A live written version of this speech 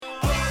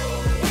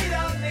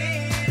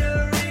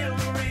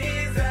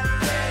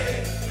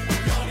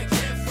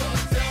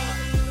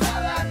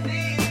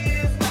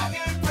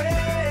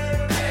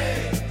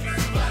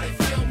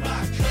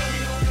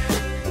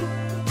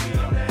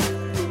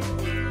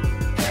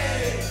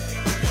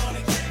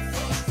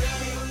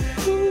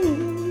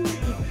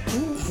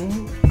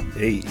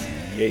Hey,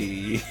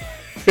 yay.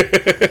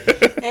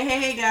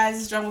 Hey guys,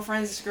 it's Drum with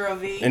Friends, it's Girl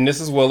V. And this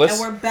is Willis.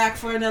 And we're back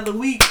for another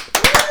week.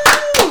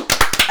 Woo!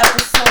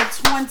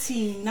 Episode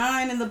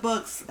 29 in the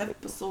books.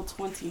 Episode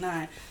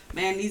 29.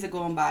 Man, these are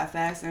going by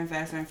faster and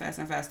faster and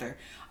faster and faster.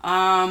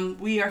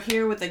 We are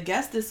here with a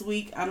guest this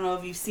week. I don't know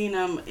if you've seen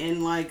him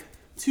in like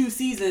 2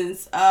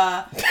 seasons.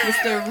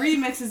 Mr.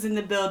 Remix is in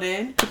the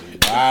building.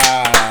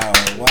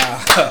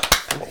 Wow.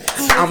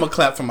 I'm going to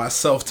clap for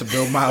myself to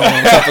build my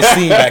own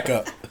self-esteem back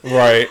up.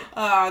 Right.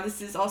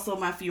 This is also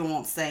my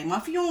fiance.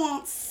 My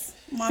fiance.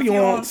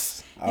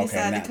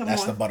 Okay,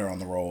 that's the butter on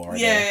the roll right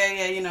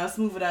there. Yeah, let's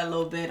move it out a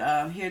little bit.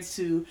 Here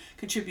to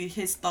contribute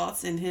his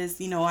thoughts and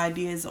his,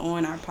 ideas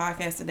on our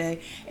podcast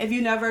today. If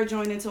you never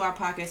joined into our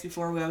podcast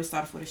before, we always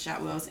start off with a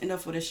shot. We always end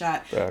up with a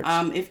shot.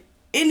 If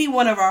any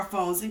one of our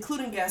phones,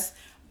 including guests,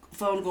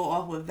 phone go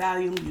off with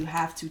volume, you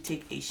have to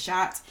take a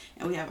shot.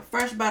 And we have a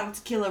fresh bottle of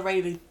tequila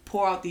ready to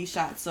pour out these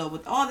shots. So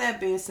with all that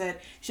being said,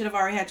 you should have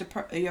already had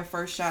your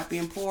first shot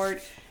being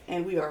poured.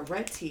 And we are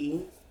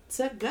ready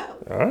to go.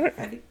 All right.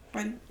 Ready?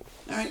 All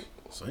right.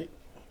 Sweet.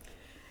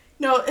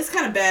 No, it's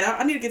kind of bad.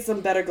 I need to get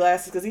some better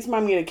glasses because these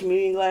remind me of the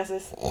communion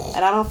glasses.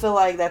 And I don't feel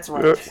like that's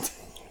right.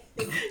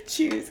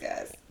 Cheers,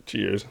 guys.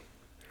 Cheers.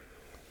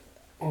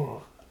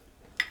 Oh.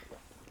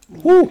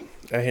 Woo!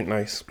 That hit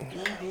nice.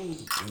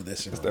 Do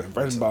this. It's that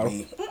fresh bottle.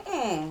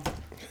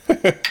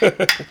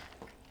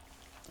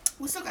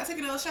 We still got to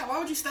take another shot. Why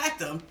would you stack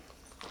them?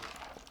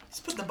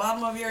 Just put the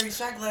bottom of your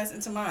shot glass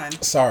into mine.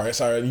 Sorry.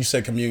 You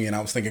said communion. I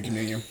was thinking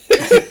communion.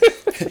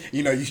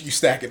 You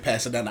stack it,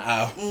 pass it down the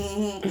aisle.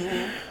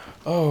 Mm-hmm.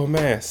 Oh,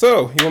 man.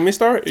 So, you want me to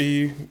start?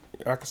 I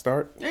can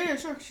start? Yeah,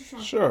 sure.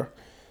 Sure.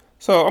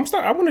 So,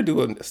 I want to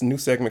do a new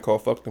segment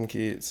called Fuck Them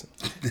Kids.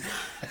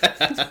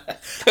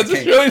 Because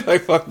it's really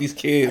like, fuck these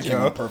kids,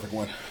 y'all. A perfect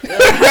one.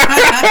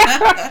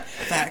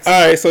 Facts.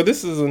 All right, so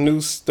this is a new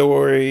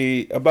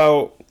story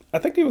about, I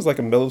think he was like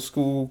a middle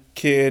school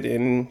kid,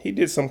 and he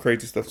did some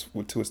crazy stuff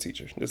to his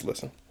teacher. Just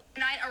listen.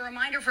 Tonight, a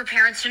reminder for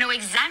parents to know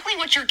exactly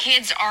what your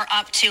kids are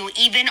up to,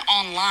 even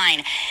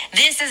online.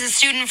 This is a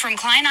student from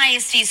Klein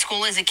ISD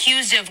School is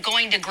accused of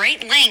going to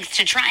great lengths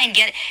to try and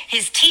get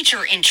his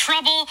teacher in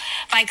trouble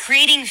by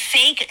creating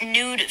fake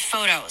nude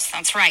photos.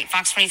 That's right.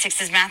 Fox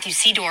 26's Matthew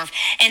Seedorf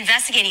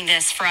investigating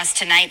this for us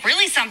tonight.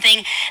 Really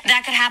something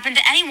that could happen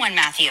to anyone,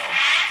 Matthew.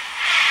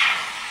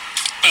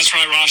 That's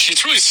right, Rashi.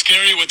 It's really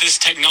scary what this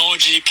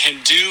technology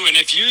can do, and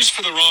if used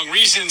for the wrong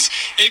reasons,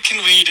 it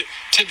can lead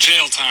to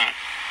jail time.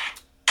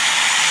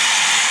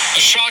 A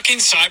shocking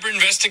cyber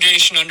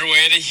investigation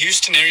underway at a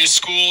Houston area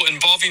school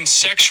involving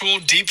sexual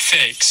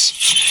deepfakes.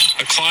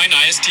 A Klein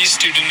ISD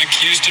student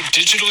accused of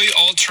digitally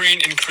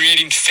altering and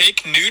creating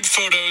fake nude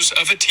photos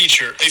of a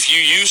teacher. If you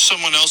use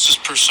someone else's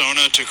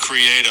persona to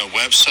create a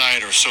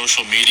website or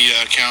social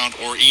media account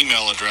or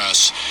email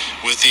address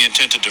with the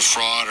intent to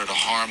defraud or to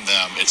harm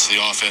them, it's the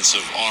offense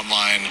of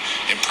online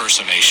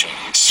impersonation.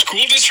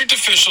 School district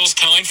officials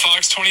telling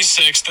Fox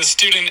 26 the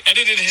student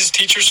edited his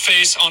teacher's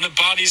face on the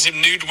bodies of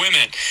nude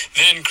women,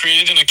 then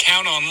created an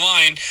account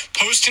online,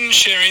 posting and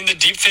sharing the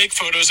deepfake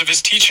photos of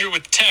his teacher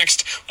with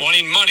text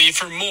wanting money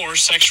for more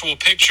sexual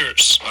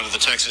pictures. Under the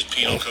Texas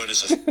Penal Code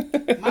is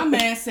a... My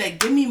man said,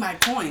 "Give me my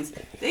coins."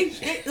 They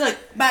look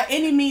by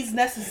any means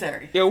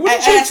necessary. Yo,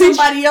 at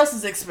somebody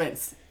else's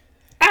expense.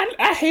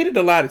 I hated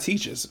a lot of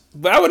teachers,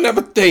 but I would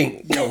never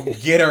think,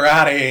 get her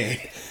out of here.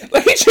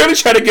 Like, he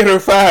try to get her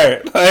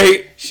fired.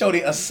 Like, Shorty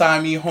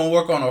assigned me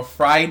homework on a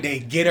Friday.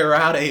 Get her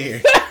out of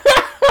here.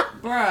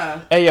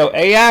 Bruh. Hey,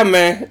 AI,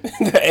 man.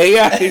 The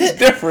AI is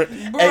different.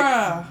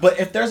 Bruh. But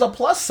if there's a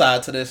plus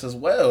side to this as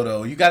well,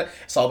 though,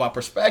 it's all about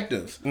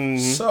perspective. Mm-hmm.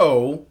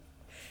 So,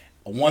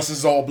 once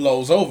this all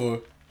blows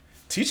over,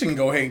 teacher can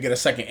go ahead and get a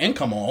second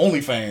income on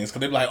OnlyFans, because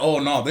they're like, oh,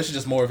 no, this is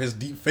just more of his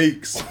deep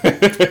fakes. Oh,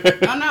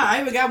 no, I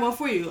even got one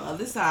for you.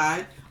 This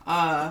side,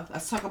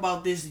 let's talk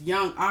about this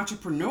young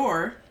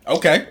entrepreneur.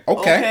 Okay.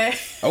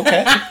 This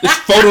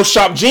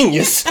Photoshop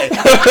genius.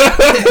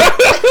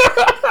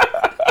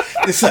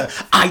 It's a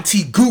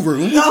IT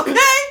guru. Okay.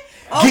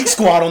 Geek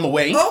Squad on the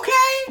way.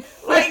 Okay.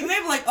 Like, they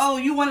be like, oh,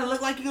 you want to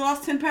look like you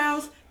lost 10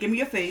 pounds? Give me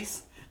your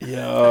face.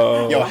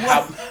 Yo,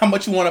 how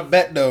much you want to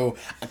bet, though?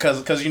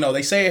 Because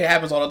they say it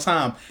happens all the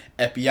time.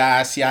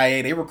 FBI,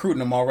 CIA, they recruiting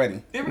them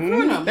already. They're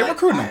recruiting them. They're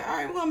recruiting them. All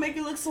right, we're going to make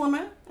you look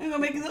slimmer. We're going to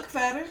make you look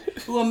fatter.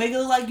 We're going to make it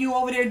look like you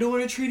over there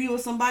doing a treaty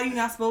with somebody you're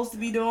not supposed to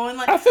be doing.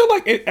 Like, I feel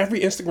like every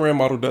Instagram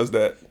model does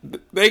that.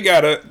 They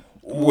got to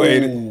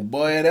wait. Ooh,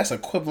 boy, that's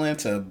equivalent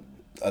to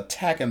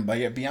attacking by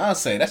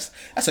Beyonce.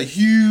 That's a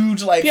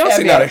huge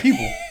Beyonce not a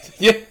people.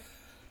 Yeah.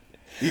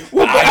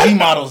 IG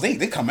models,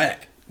 they come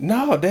back.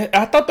 No,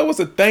 I thought that was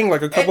a thing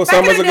like a couple of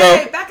summers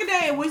ago. Back in the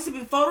day, it used to be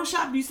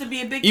Photoshop. Used to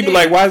be a big thing. You'd be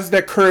like, why is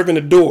that curve in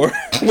the door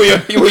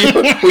where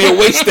your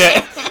waist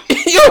at?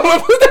 You don't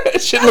remember that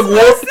shit look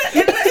warped?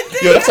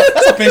 Yo, that's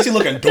a fancy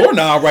looking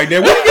doorknob right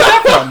there. Where did you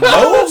get that from?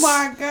 Oh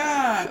my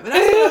god! But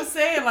that's what I'm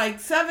saying. Like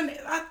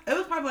it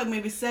was probably like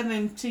maybe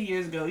 2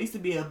 years ago. It used to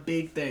be a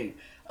big thing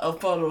of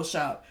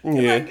Photoshop.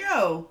 You're like,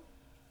 yo,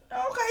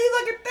 okay, you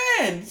looking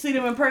again, see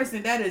them in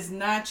person. That is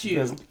not you.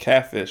 That's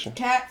catfishing.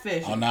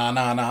 Catfish. Oh, nah.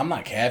 I'm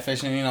not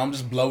catfishing. You know, I'm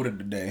just bloated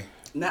today.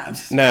 Nah.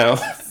 Now,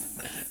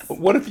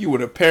 what if you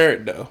were a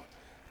parent, though?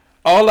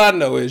 All I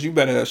know is you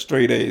better have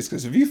straight A's,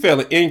 because if you fail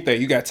at anything,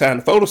 you got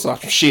time to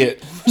Photoshop some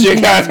shit. You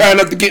ain't got time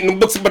enough to get in the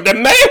books about that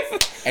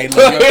math. Hey,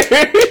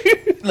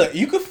 look,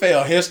 you could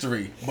fail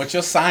history, but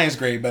your science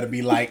grade better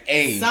be like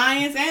A.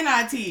 Science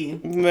and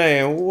IT.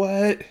 Man,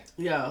 what?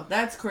 Yo,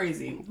 that's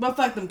crazy. But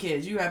fuck them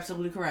kids. You're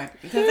absolutely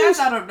correct. Because that's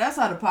out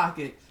of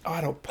pocket.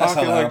 Out of That's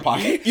pocket. hella out of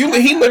pocket. He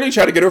literally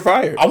tried to get her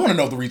fired. I want to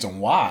know the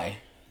reason why.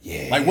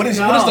 Yeah. Like, what is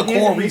the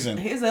core reason?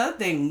 Here's the other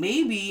thing.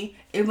 Maybe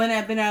it wouldn't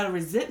have been out of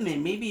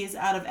resentment. Maybe it's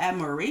out of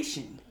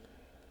admiration.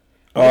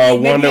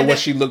 Wonder what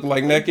she looked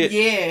like naked?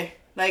 Yeah.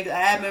 Like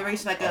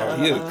admiration, like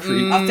a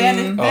creep.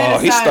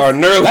 fantasy. He's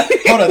starting early.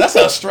 Hold on, that's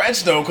a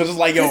stretch though, because it's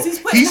like, yo, He's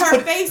putting her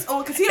face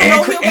on, because he don't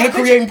know he'll and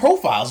creating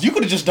profiles. You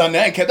could have just done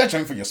that and kept that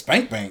joint for your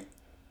spank bank.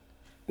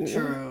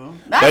 True.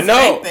 But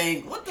no,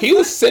 what he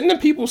was sending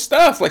people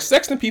stuff, like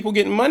sexting people,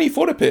 getting money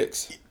for the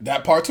pics.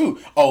 That part too.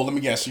 Oh, let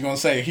me guess. You're gonna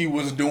say he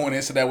was doing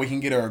it so that we can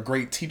get her a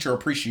great Teacher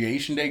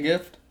Appreciation Day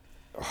gift?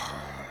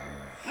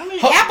 I mean,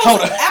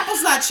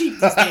 Apple's not cheap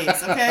these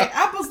days, okay?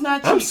 Apple's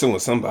not cheap. I'm suing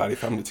somebody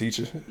if I'm the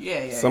teacher.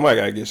 Yeah. Somebody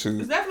gotta get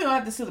sued. It's definitely gonna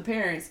have to sue the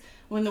parents.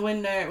 When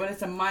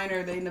it's a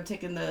minor, they end up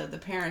taking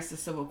the parents to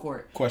civil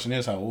court. Question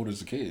is, how old is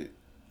the kid?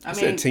 I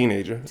said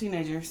teenager,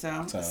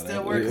 so So still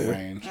that works.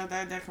 range.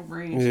 That can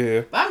range.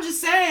 Yeah. But I'm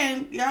just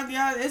saying, y'all,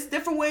 it's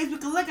different ways we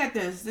can look at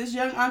this. This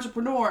young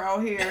entrepreneur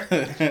out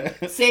here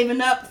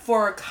saving up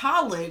for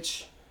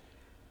college.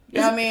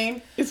 You know what I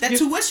mean? That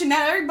tuition,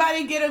 not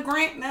everybody get a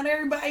grant, not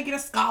everybody get a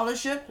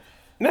scholarship.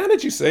 Now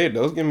that you say it,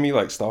 though, it's giving me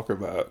like stalker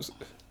vibes.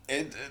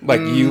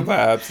 You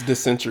vibes this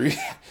century.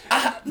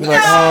 I'm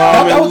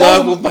in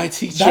love with my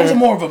teacher. That was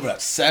more of an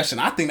obsession.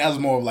 I think that was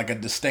more of like a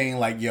disdain,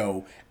 like,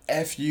 yo,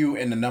 F you,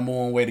 and the number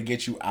one way to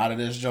get you out of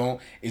this joint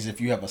is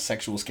if you have a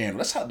sexual scandal.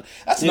 That's the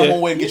number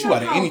one way to get you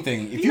out of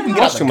anything. If you can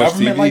get out of the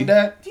government like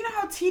that. Do you know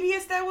how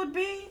tedious that would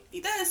be?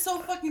 That is so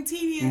fucking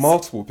tedious.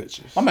 Multiple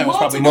pictures. My man was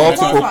probably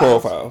multiple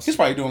profiles. He's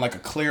probably doing like a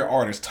clear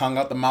artist, tongue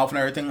out the mouth and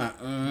everything.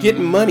 Like,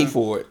 getting money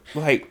for it.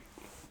 Like,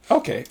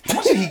 okay. How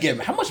much did he get?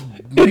 How much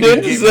He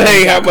didn't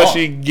say how much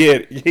he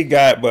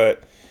got,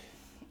 but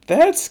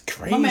that's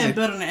crazy. My man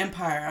built an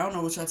empire. I don't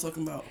know what y'all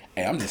talking about.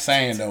 Hey, I'm just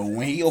saying though,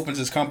 when he opens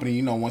his company,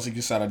 you know, once he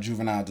gets out of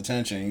juvenile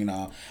detention, you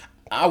know,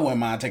 I wouldn't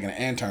mind taking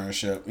an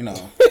internship, you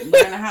know.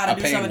 Learning how to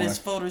do some of this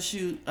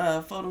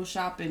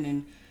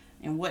photoshopping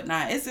and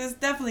whatnot. It's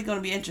definitely going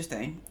to be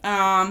interesting.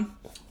 All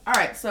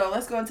right, so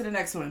let's go into the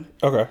next one.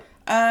 Okay.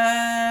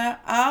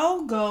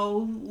 I'll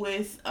go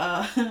with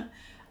a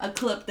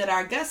clip that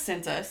our guest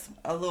sent us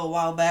a little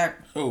while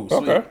back. Oh,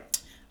 sweet. Okay.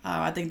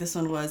 I think this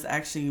one was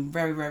actually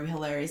very, very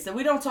hilarious that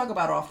we don't talk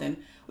about often.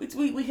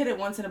 We hit it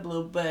once in a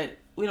blue, but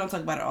we don't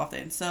talk about it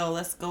often. So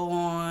let's go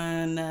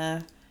on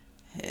ahead.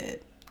 I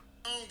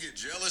don't get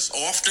jealous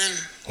often.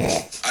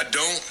 I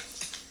don't.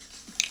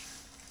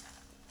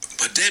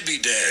 But deadbeat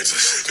dads,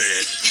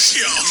 man.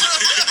 Yo,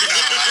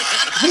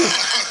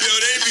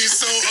 they be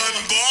so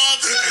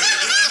unbothered.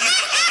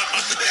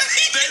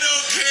 They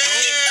don't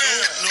care.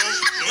 No.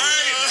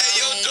 Right?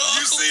 Hey,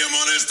 you see them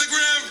on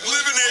Instagram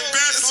living their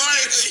best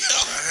life,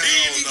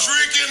 eating,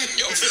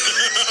 drinking,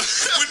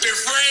 with their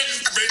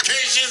friends,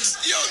 vacations,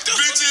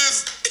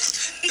 bitches.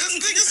 This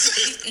nigga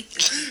said,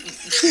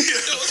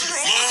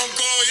 Mom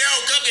call, yo,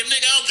 come get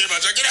nigga, I don't care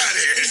about y'all, get out of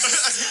here.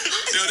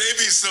 Yo, they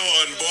be so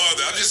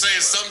unbothered. I'm just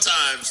saying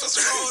sometimes. What's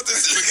wrong with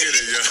this? Forget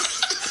it, yo.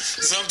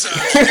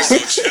 Sometimes you get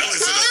so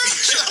jealous of them.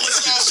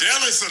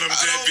 Jealous of them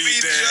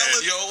deadbeat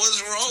dads. Yo,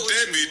 what's wrong with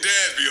deadbeat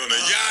dads be on a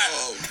yacht.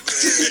 Oh,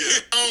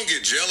 man. I don't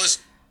get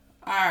jealous.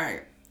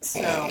 Alright,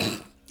 so.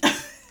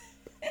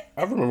 I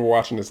remember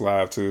watching this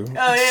live too.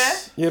 Oh, yeah?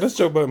 Yeah, that's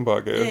Joe Budden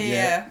podcast.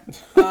 Yeah.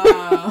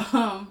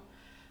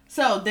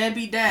 So,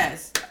 deadbeat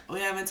dads. We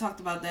haven't talked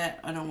about that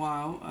in a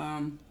while.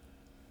 I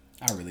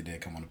really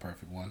did come on the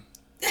perfect one.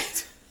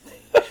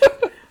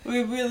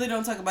 We really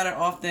don't talk about it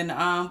often.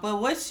 But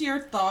what's your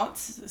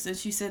thoughts,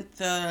 since you sent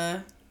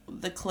the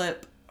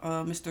clip,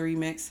 Mr.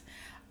 Remix,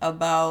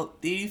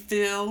 about, do you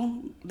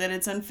feel that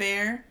it's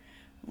unfair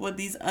with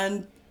these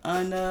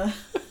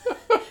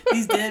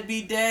these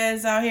deadbeat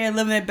dads out here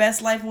living their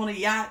best life on a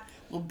yacht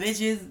with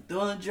bitches,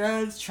 doing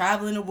drugs,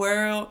 traveling the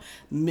world,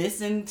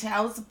 missing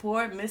child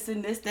support,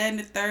 missing this, that, and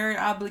the third,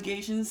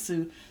 obligations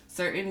to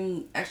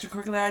certain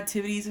extracurricular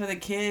activities for the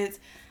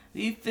kids?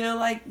 Do you feel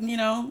like,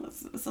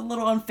 it's a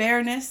little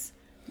unfairness?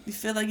 You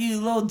feel like you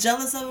a little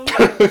jealous of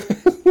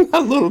them?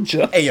 A little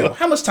jealous. Hey, yo,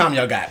 how much time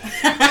y'all got?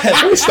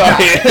 Let me start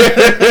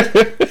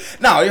here.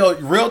 No, yo,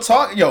 real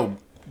talk, yo,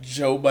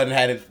 Joe Budden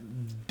had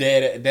it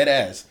dead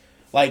ass.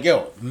 Like,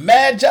 yo,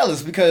 mad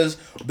jealous because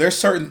there's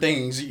certain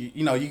things,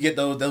 you get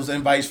those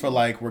invites for,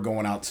 like, we're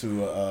going out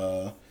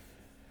to,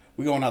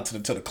 we going out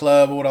to the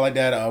club or whatever like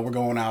that. We're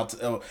going out.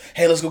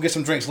 Hey, let's go get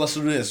some drinks. Let's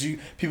do this.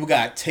 People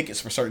got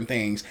tickets for certain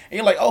things, and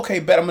you're like, okay,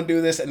 bet I'm gonna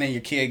do this. And then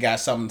your kid got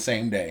something the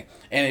same day.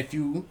 And if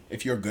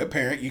you're a good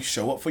parent, you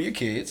show up for your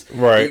kids.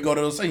 Right. You go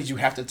to those things. You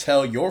have to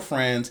tell your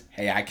friends,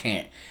 hey, I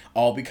can't.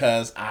 All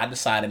because I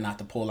decided not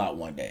to pull out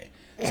one day.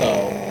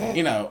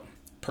 So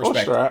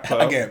perspective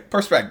again.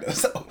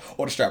 Perspective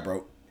or the strap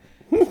broke.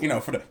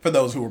 For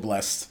those who were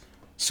blessed.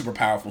 Super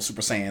powerful,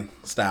 Super Saiyan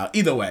style.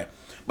 Either way.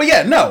 But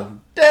yeah, no.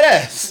 Dead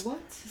ass. What?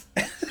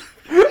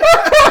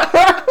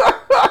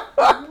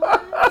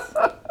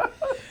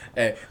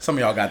 Hey, some of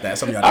y'all got that.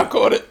 Some of y'all I don't.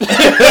 caught it.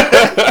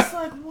 It's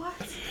like, what?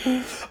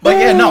 But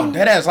yeah, no.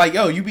 Dead ass. Like,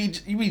 yo, you be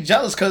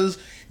jealous because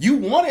you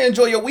want to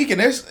enjoy your weekend.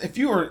 If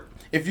you're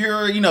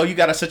you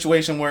got a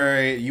situation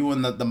where you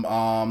and the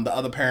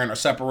other parent are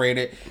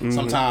separated.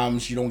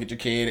 Sometimes you don't get your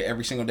kid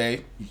every single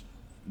day.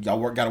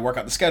 Y'all got to work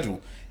out the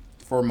schedule.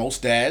 For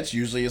most dads,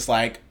 usually it's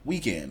like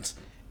weekends.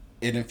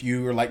 And if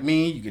you are like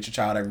me, you get your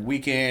child every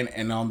weekend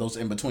and on those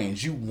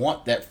in-betweens. You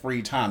want that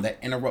free time. That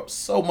interrupts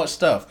so much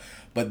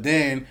stuff. But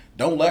then,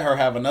 don't let her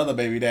have another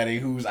baby daddy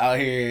who's out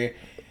here.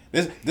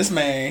 This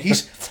man,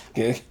 he's...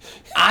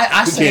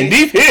 I say... Getting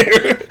deep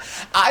here.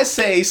 I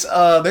say,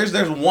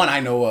 there's one I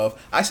know of.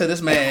 I say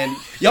this man...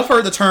 Y'all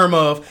heard the term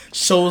of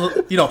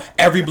shows,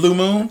 every blue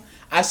moon?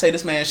 I say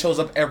this man shows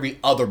up every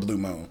other blue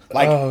moon.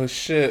 Like, oh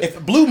shit! If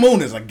blue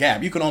moon is a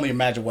gap, you can only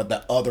imagine what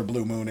the other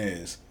blue moon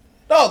is.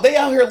 No, they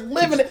out here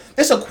living it.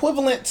 It's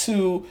equivalent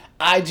to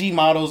IG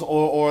models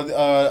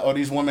or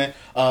these women.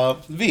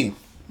 V,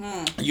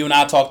 you and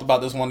I talked about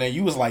this one day.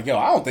 You was like, yo,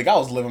 I don't think I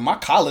was living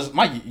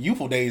my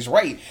youthful days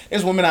right.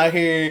 There's women out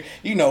here,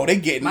 they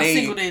getting my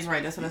single days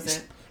right. That's what I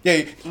said.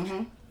 Yeah.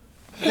 Mm-hmm.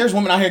 There's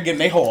women out here getting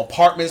their whole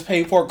apartments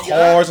paid for,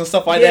 cars and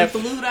stuff like that.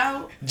 Flued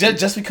out.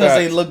 Just because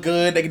they look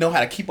good, they know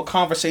how to keep a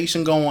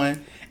conversation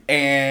going,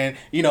 and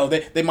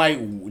they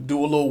might do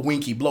a little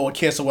winky, blow a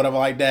kiss or whatever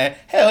like that.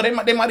 Hell,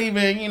 they might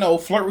even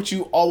flirt with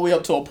you all the way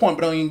up to a point,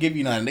 but don't even give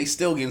you nothing. They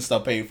still getting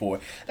stuff paid for.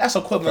 That's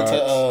equivalent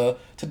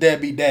to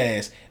deadbeat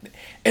dads.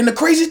 And the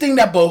crazy thing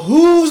that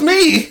behooves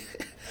me,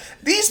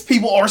 these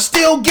people are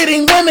still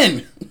getting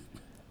women.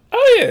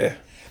 Oh yeah.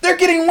 They're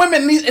getting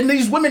women, and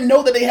these women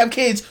know that they have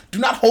kids. Do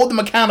not hold them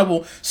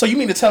accountable. So you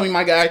mean to tell me,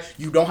 my guy,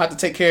 you don't have to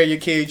take care of your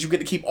kids. You get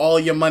to keep all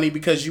your money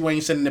because you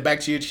ain't sending it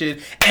back to your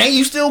kid, and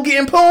you still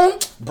getting poon?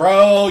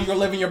 Bro, you're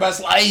living your best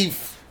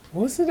life.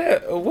 Wasn't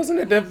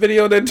it that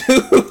video that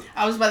dude?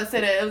 I was about to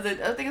say that. I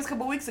think it was a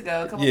couple weeks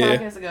ago, a couple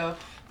podcasts ago.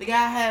 The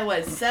guy had,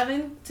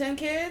 7-10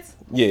 kids?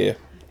 Yeah.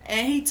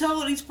 And he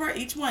told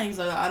each one, he's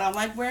like, I don't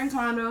like wearing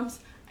condoms,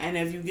 and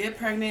if you get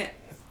pregnant,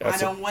 I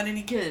don't want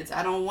any kids.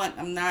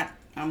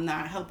 I'm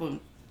not helping.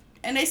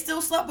 And they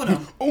still slept with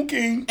him.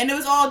 Okay. And it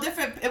was all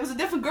different. It was a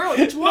different girl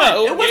each one.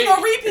 No, it was no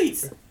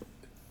repeats.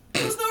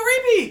 It was no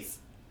repeats.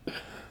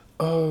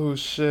 Oh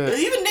shit.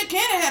 Even Nick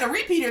Cannon had a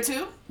repeat or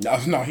two.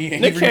 No, he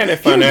Nick Cannon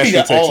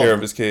financially takes care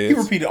of his kids.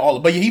 He repeated all,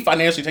 but he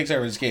financially takes care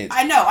of his kids.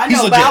 I know,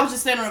 but I was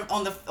just saying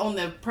on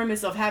the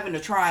premise of having a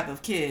tribe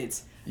of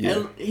kids. Yeah.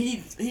 And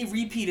he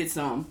repeated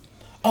some.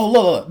 Oh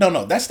look,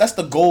 no, that's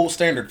the gold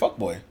standard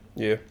fuckboy.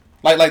 Yeah.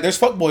 Like there's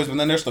fuckboys, but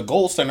then there's the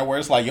gold standard where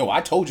it's like, yo, I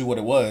told you what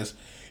it was.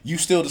 You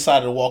still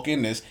decided to walk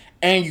in this,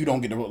 and you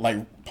don't get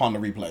to pawn the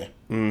replay.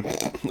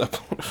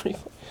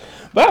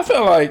 But I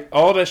feel like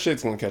all that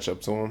shit's gonna catch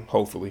up to him.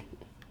 Hopefully,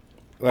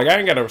 I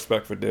ain't got no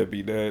respect for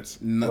deadbeat dads.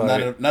 Not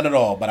at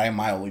all. But I am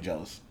mildly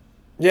jealous.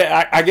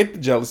 Yeah, I get the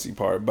jealousy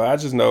part, but I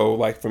just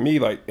know, for me,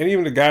 and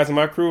even the guys in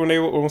my crew when they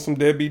were on some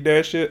deadbeat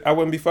dad shit, I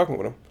wouldn't be fucking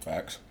with them.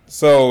 Facts.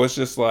 So it's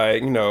just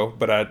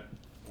but I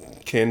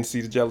can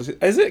see the jealousy.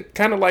 Is it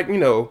kind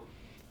of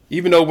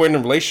even though we're in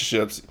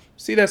relationships,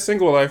 see that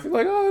single life, you're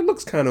like, oh, it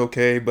looks kind of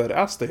okay, but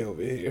I'll stay over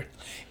here.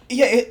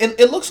 Yeah,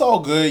 it looks all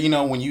good,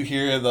 when you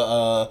hear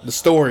the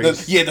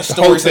stories. The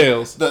stories.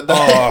 Tales.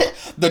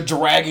 The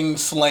dragging,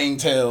 slaying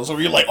tales.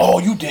 Where you're like, oh,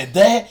 you did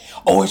that?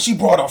 Oh, and she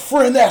brought a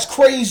friend? That's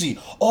crazy.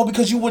 Oh,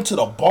 because you went to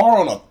the bar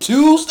on a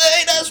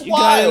Tuesday? That's wild. You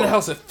got in the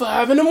house at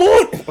 5 a.m.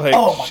 Oh,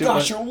 my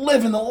gosh, you're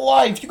living the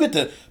life. You get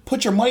to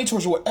put your money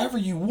towards whatever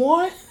you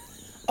want.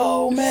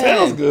 Oh, man.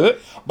 Sounds good.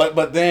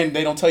 But then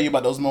they don't tell you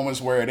about those moments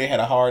where they had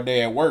a hard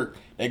day at work.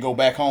 They go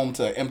back home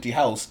to an empty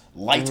house,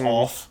 lights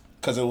off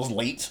because it was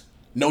late,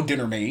 no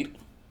dinner made,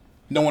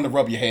 no one to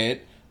rub your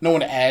head, no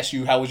one to ask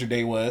you how was your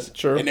day was.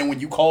 Sure. And then when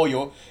you call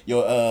your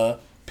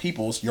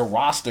peoples, your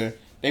roster,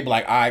 they be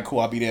like, all right, cool,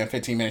 I'll be there in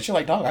 15 minutes. You're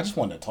like, dog, I just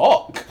wanted to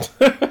talk.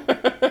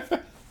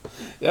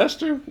 That's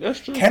true.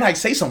 Can I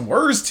say some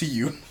words to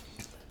you?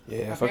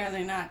 Yeah.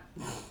 Apparently not.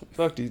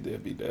 Fuck these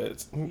deadbeat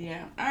dads.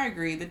 Yeah, I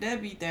agree. The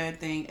deadbeat dad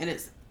thing, and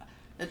it's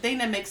the thing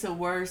that makes it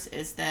worse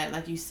is that,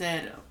 like you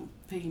said,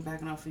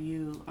 piggybacking off of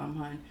you,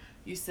 Hun,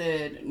 you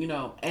said,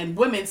 and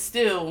women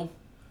still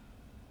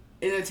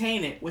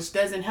entertain it, which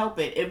doesn't help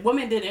it. If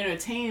women didn't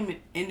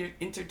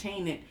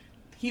entertain it,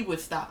 he would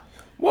stop.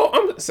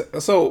 Well,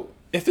 so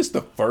if it's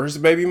the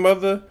first baby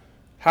mother,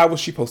 how was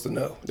she supposed to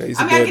know that he's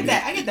a deadbeat?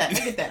 I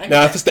get that.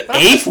 Now, if it's the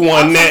 8th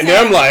one,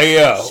 then I'm like,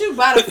 yo. Shoot,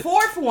 by the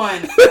 4th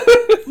one.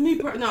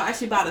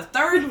 Actually, by the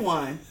 3rd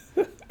one.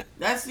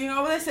 That's, you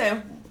know what they say.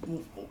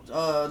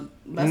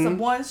 Mess up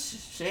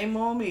once, shame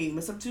on me.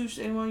 Mess up two,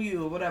 shame on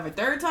you, or whatever.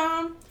 Third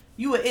time,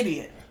 you an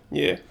idiot.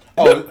 Yeah.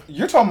 Oh,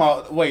 you're talking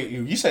about, wait,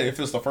 you said if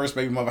it's the first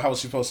baby mother, how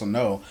was she supposed to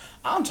know?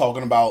 I'm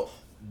talking about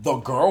the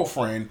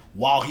girlfriend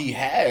while he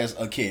has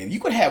a kid. You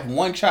could have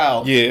one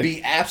child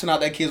be absent out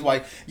that kid's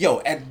wife.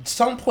 Yo, at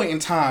some point in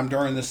time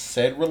during this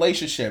said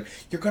relationship,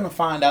 you're going to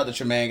find out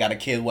that your man got a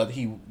kid whether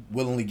he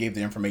willingly gave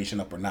the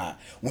information up or not.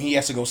 When he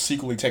has to go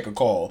secretly take a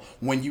call.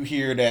 When you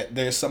hear that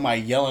there's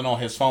somebody yelling on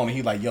his phone and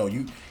he's like, yo,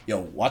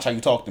 watch how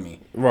you talk to me.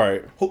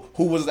 Right.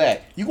 Who was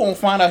that? You going to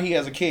find out he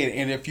has a kid.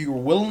 And if you're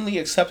willingly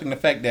accepting the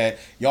fact that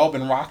y'all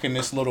been rocking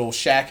this little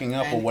shacking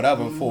up or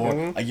whatever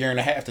for a year and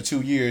a half to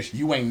 2 years,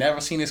 you ain't never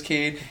seen his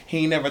kid. He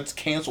ain't never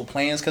canceled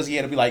plans because he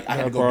had to be like, I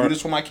had to go do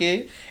this for my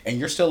kid. And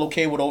you're still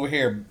okay with over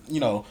here,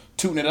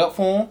 tooting it up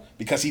for him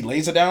because he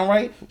lays it down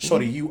right.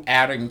 Shorty, you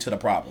adding to the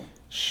problem.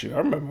 Shit, I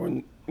remember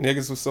when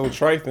niggas was so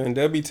trifling,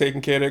 they'll be taking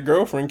care of their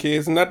girlfriend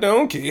kids and not their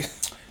own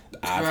kids.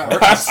 I've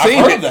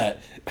heard that.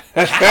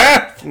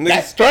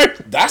 Niggas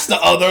trifling. That's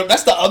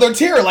the other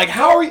tier. Like,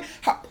 how are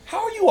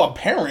you a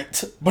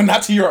parent but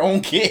not to your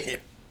own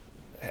kid?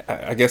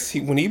 I guess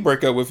when he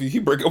break up with you, he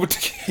break up with the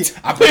kids.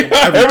 I break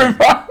up with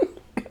everybody.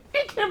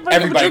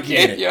 Everybody can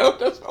get it. Yo,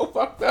 that's so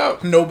fucked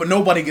up. No, but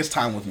nobody gets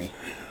time with me.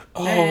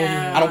 Oh,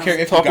 Damn. I don't care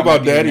if talk you got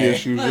about my daddy DNA.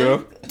 issues,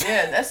 yo.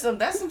 Yeah,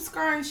 that's some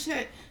scarring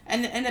shit.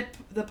 And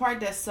the part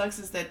that sucks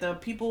is that the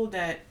people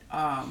that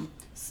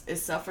it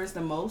suffers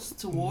the most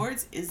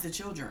towards is the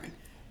children.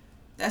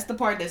 That's the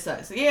part that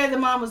sucks. Yeah, the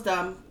mom was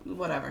dumb,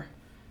 whatever.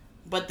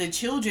 But the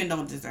children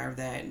don't deserve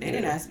that. They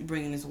didn't ask to be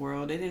bring in this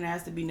world. They didn't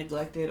ask to be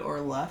neglected or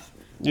left.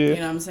 Yeah. You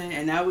know what I'm saying?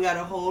 And now we got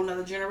a whole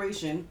nother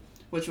generation,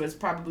 which was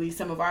probably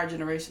some of our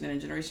generation and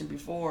the generation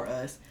before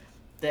us,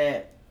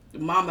 that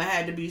mama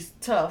had to be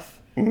tough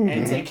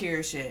and take care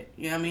of shit.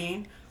 You know what I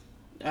mean?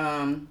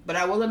 But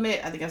I will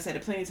admit, I think I've said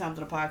it plenty of times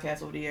on the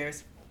podcast over the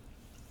years.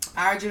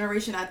 Our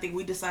generation, I think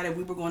we decided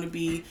we were going to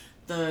be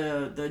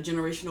the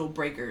generational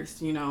breakers.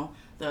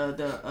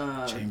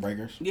 The Chain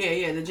breakers.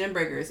 Yeah, the gym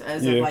breakers.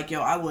 As if like,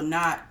 yo, I will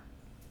not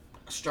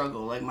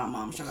struggle like my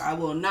mom struggled. I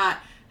will not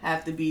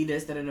have to be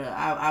this,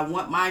 I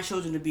want my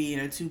children to be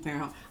in a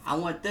 2-parent home. I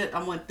want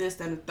this,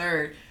 then a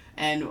third.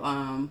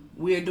 And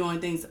we are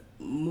doing things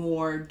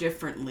more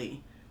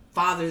differently.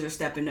 Fathers are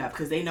stepping up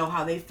because they know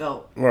how they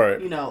felt. Right.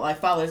 Like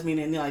fathers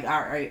meaning like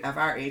our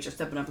age are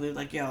stepping up and they're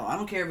like, yo, I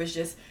don't care if it's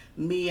just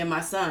me and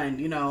my son.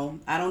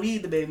 I don't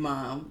need the baby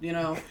mom.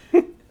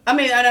 I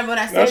mean, when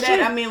I say That's that,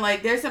 true. I mean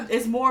like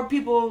it's more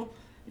people.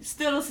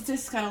 Still, the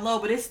statistics kind of low,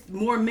 but it's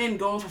more men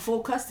going for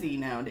full custody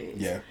nowadays.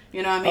 Yeah.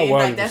 You know what I mean? Oh,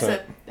 like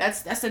 100%.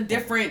 that's a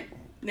different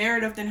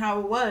narrative than how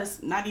it was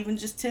not even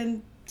just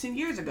 10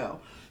 years ago.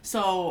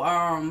 So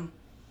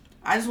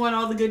I just want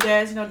all the good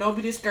dads, don't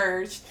be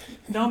discouraged.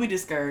 Don't be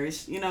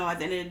discouraged. At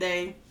the end of the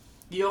day,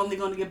 you're only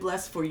going to get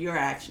blessed for your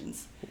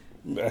actions.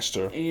 That's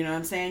true. And you know what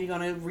I'm saying? You're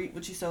going to reap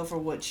what you sow for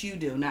what you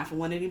do, not for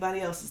what anybody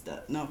else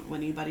does. No, for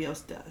what anybody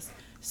else does.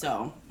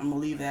 So I'm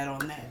gonna leave that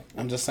on that.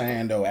 I'm just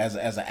saying though, as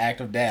an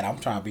active dad, I'm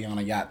trying to be on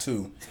a yacht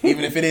too,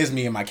 even if it is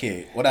me and my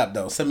kid. What up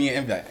though? Send me an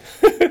invite.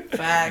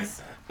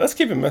 Facts. Let's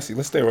keep it messy.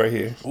 Let's stay right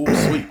here. Ooh,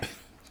 sweet.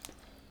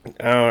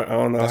 I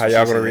don't know That's how what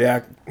y'all she gonna said.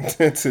 react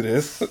to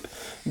this,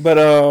 but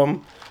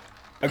a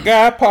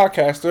guy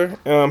podcaster,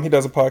 he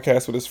does a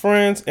podcast with his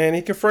friends, and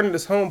he confronted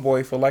his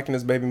homeboy for liking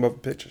his baby mother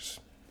pictures.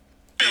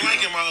 I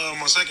liking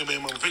my second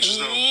baby mama pictures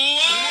though.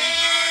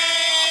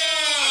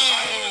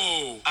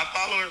 I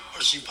follow her,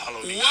 or she follow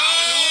me. Whoa!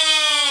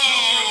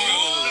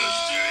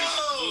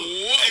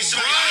 Hey, so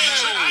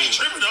I ain't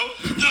tripping though.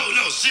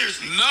 No,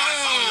 seriously. No. I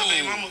follow her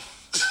baby mama.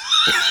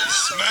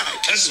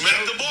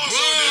 Smack the boss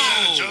on there. It's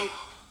not a joke.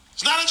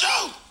 It's not a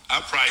joke.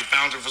 I probably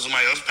found her for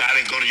somebody else, but I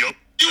didn't go to your.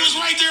 You was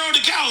right there on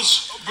the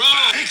couch, bro.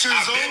 I bet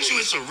you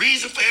it's a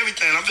reason for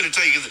everything. I'm gonna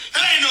tell you, cause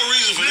there ain't no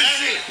reason for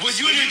that.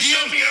 Was you in the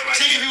DM?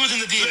 Check if he was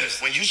in the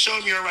DMs. When you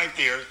showed me her right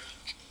there,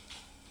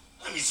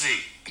 let me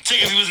see.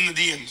 Check if he was in the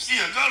DMs.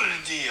 Yeah, go to the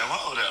DM.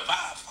 Hold up.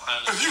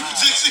 If you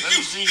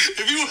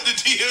was in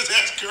the DMs,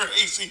 that's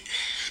crazy.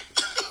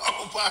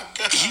 Oh my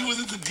God. He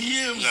was in the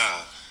DMs. Nah.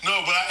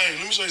 No, but hey,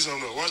 let me show you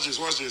something though. Watch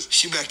this.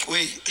 She back.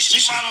 Wait.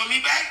 She following me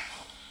back?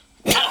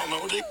 I don't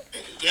know.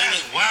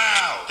 That's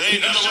wow. They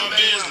ain't none of my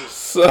business.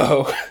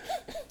 So,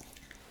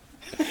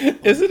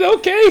 is it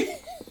okay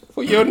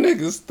for your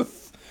niggas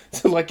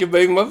to like your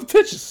baby mother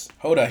pictures?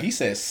 Hold on, he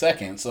said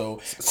second,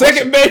 so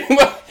Second baby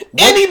mother,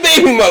 any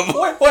baby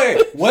mother.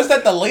 Wait, was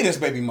that the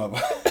latest baby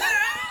mother?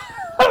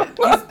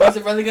 Those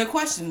are really good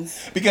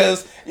questions.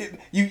 Because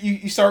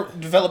you start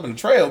developing a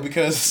trail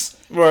because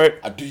Right.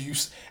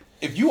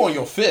 if you on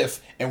your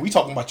fifth and we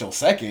talking about your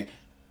second,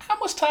 how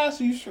much ties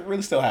do you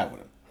really still have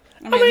with him?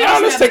 I mean,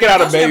 let's take it out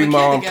of baby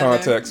mom together,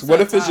 context. What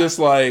if it's just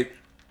like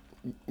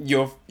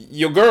your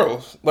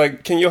girls?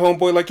 Like, can your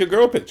homeboy like your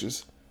girl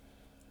pictures?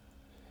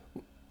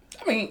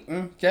 I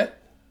mean, yeah.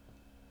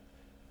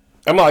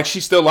 I'm like,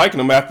 she's still liking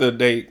them after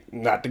they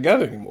not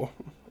together anymore.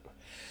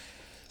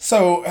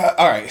 So,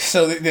 all right.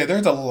 So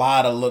there's a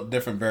lot of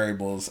different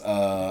variables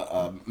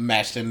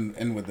matched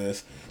in with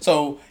this.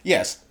 So,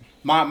 yes,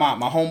 my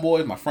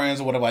homeboys, my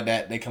friends or whatever like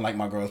that, they can like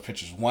my girl's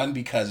pictures. One,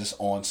 because it's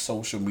on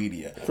social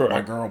media. Correct.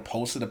 My girl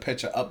posted a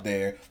picture up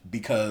there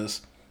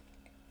because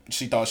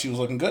she thought she was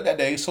looking good that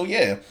day. So,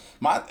 yeah.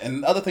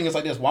 And the other thing is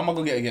like this. Why am I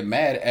going to get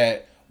mad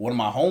at one of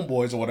my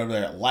homeboys or whatever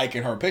that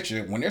liking her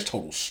picture when there's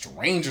total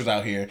strangers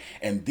out here?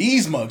 And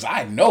these mugs,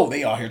 I know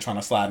they out here trying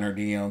to slide in her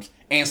DMs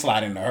and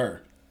slide into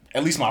her.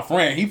 At least my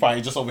friend, he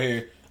probably just over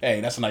here, hey,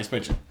 that's a nice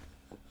picture.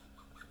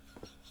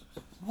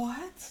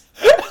 What?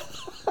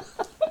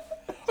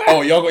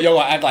 Oh, y'all gonna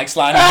act like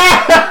sliding?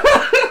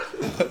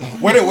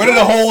 where did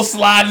the whole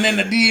sliding in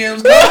the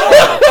DMs go?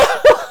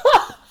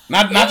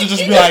 Not to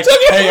just be like,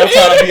 hey, I'm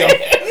trying to be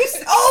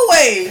It's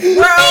always,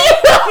 bro.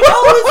 You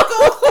always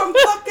go from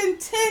fucking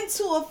 10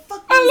 to a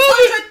fucking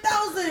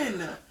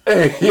 100,000.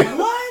 Hey,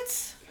 What?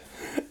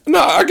 no,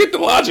 I get the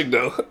logic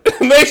though.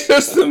 It makes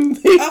sense to me.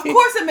 Of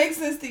course it makes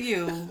sense to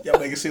you. Y'all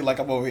make it seem like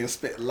I'm over here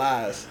spitting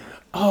lies.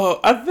 Oh,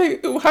 I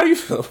think. How do you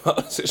feel about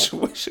the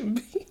situation,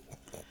 B?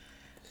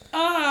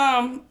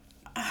 I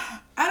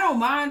don't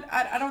mind.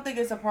 I don't think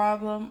it's a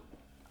problem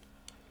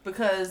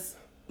because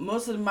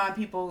most of my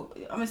people.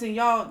 I'm saying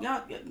y'all,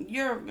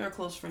 you're a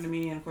close friend of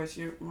me, and of course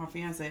you're my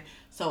fiance.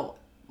 So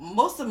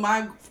most of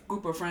my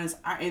group of friends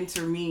are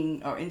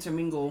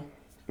intermingle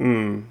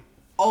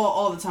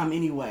all the time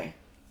anyway.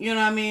 You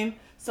know what I mean?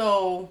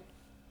 So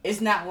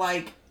it's not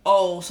like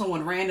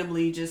someone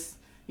randomly just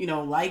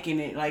liking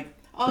it. Like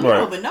you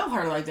don't even know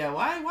her like that.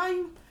 Why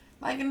you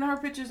liking her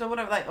pictures or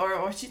whatever? Like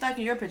or she's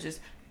liking your pictures.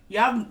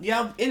 Y'all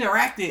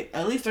interacted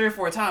at least 3 or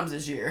 4 times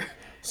this year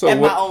at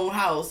my own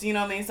house. You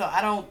know what I mean? So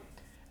I don't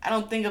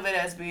think of it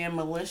as being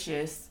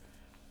malicious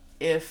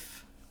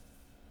if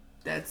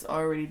that's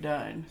already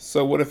done.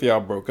 So what if y'all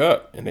broke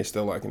up and they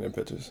still liking their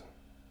pictures?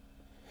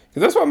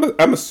 Because that's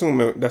what I'm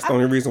assuming. That's the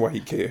only reason why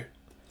he cared.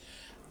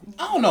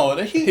 I don't know.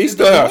 He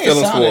still had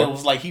feelings for her. It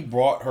was like he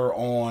brought her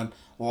on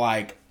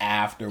like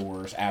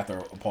afterwards, after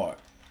apart.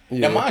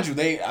 Yeah. Now, mind you,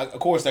 of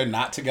course they're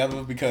not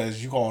together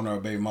because you calling her a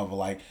baby mother.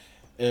 Like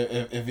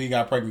if he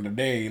got pregnant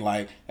today,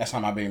 like that's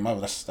not my baby mother.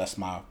 That's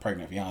my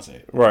pregnant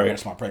fiance. Right.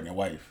 That's my pregnant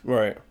wife.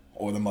 Right.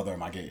 Or the mother of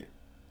my kid.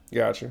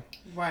 Gotcha.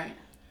 Right.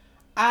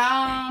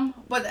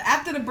 But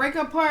after the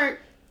breakup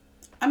part,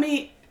 I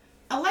mean,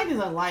 I like is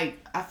a like.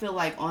 I feel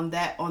like on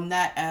that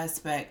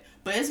aspect,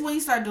 but it's when you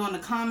start doing the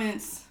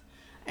comments.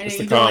 And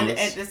then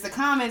it's the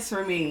comments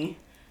for me.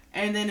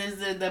 And then it's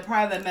the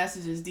private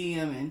messages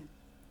DMing.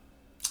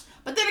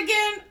 But then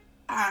again,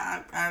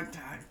 I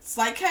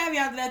slight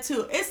caveat to that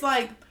too. It's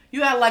like, you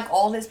gotta like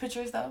all his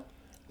pictures though.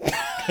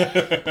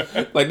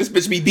 Like this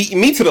bitch be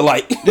beating me to the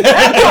light.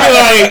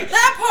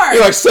 That part.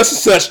 You're like such and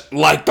such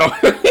liked on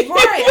it.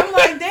 Right. I'm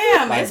like,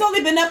 damn, it's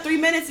only been up 3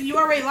 minutes and you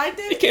already liked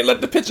it? You can't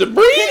let the picture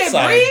breathe. Can it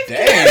like, breathe?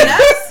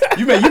 Damn.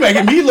 you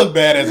making me look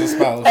bad as a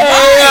spouse.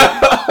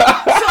 That's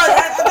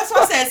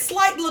what I said.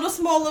 Slight little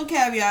small little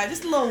caveat,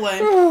 just a little one.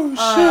 Oh,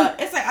 shit.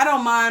 It's like I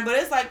don't mind, but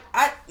it's like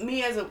I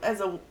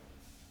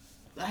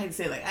hate to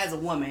say it, like as a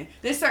woman,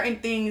 there's certain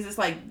things. It's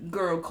like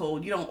girl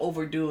code. You don't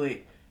overdo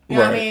it. You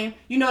know what I mean?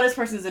 You know this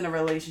person's in a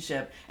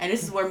relationship, and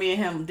this is where me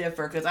and him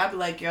differ. Because I'd be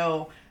like,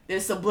 yo,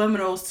 there's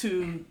subliminals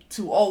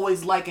to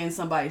always liking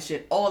somebody's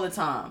shit all the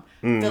time.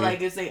 Feel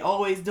like if they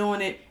always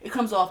doing it, it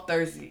comes off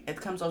Thursday. It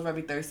comes off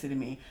every Thursday to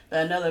me.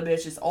 That another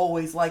bitch is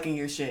always liking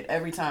your shit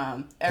every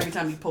time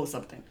you post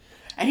something.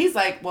 And he's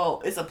like,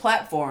 well, it's a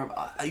platform.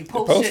 You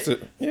post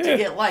shit to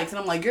get likes. And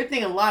I'm like, you're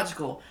thinking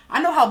logical.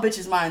 I know how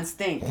bitches' minds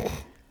think.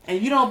 And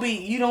you don't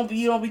be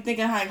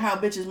thinking how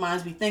bitches'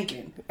 minds be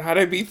thinking. How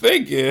they be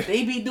thinking?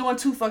 They be doing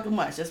too fucking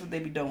much. That's what they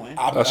be doing.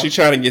 She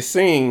trying to get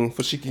seen,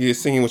 so she can get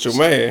seen with your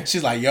man.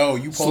 She's like, yo,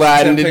 you posted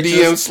sliding 10 the pictures.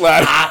 DM,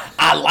 slide.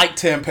 I like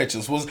 10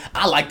 pictures.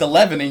 I liked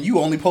 11 and you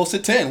only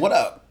posted 10. What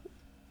up?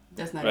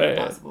 That's not even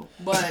possible.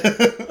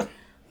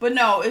 But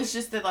no, it's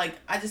just that like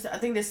I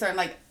think there's certain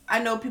like I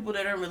know people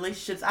that are in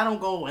relationships. I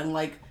don't go and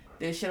like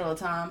their shit all the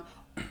time.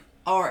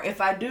 Or if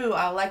I do,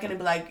 I like it and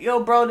be like,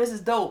 yo, bro, this is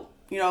dope.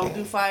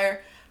 Do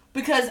fire.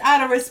 Because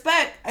out of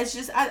respect, it's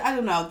just, I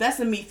don't know. That's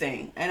a me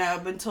thing. And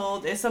I've been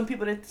told there's some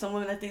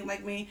women that think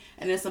like me.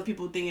 And there's some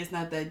people who think it's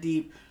not that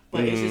deep.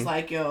 But it's just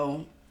like,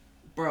 yo,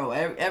 bro,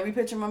 every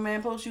picture my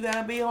man posts you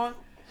gotta be on.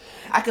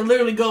 I can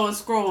literally go and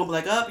scroll and be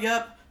like,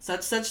 yep,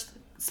 such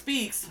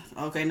speaks.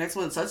 Okay, next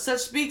one, such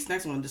speaks.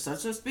 Next one,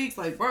 such speaks.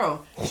 Like,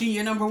 bro, she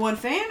your number one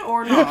fan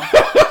or no?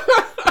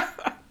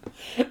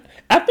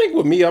 I think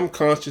with me, I'm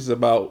conscious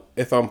about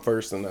if I'm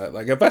first or not.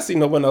 Like, if I see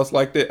no one else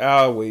like that,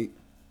 I'll wait.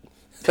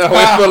 I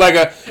always feel like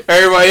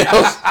everybody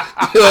else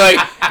like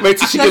wait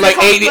till she get like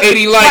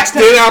 80 likes,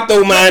 then I'll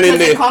throw mine in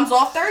there. It comes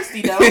off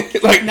thirsty though.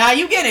 Like, now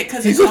you get it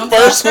because it comes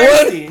off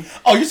thirsty.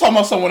 Oh, you talking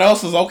about someone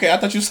else's? Okay, I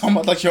thought you were talking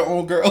about like your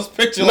own girl's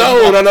picture.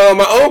 No,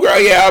 my own girl.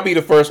 Yeah, I'll be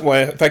the first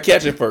one if I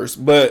catch it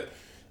first. But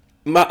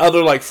my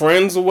other like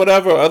friends or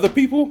whatever, or other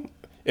people,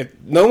 if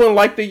no one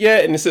liked it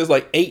yet and it says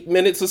like 8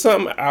 minutes or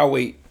something, I'll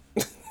wait.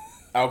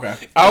 Okay.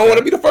 I don't want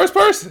to be the first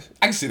person.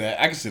 I can see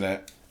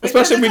that.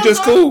 Especially if we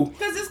just cool.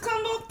 Because it's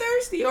come off thirsty.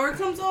 thirsty or it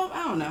comes off.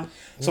 I don't know.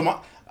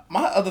 So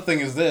my other thing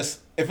is this: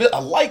 if it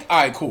a like,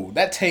 all right, cool.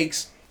 That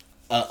takes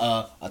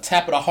a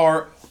tap of the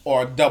heart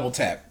or a double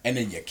tap, and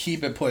then you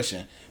keep it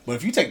pushing. But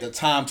if you take the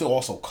time to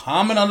also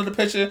comment under the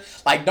picture,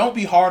 like don't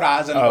be hard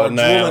eyes or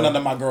drooling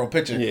under my girl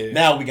picture. Yeah.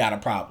 Now we got a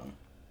problem.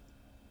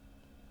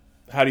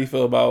 How do you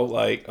feel about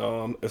like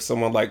if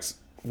someone likes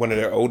one of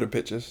their older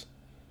pictures?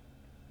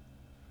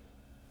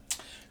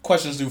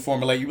 Questions do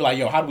formulate. You be like,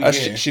 yo, how do we get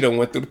here? She done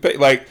went through the page.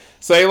 Like,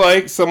 say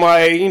like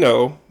somebody, you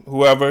know,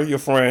 whoever, your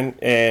friend,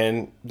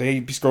 and they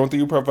be scrolling through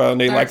your profile and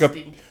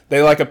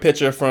they like a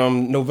picture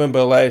from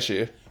November last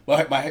year.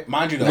 Well,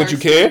 mind you, though, would you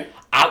care?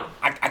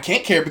 I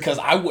can't care because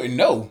I wouldn't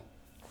know.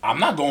 I'm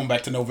not going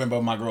back to November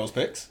of my girl's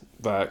pics.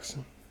 Facts.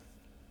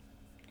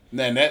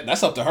 Then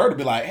that's up to her to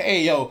be like,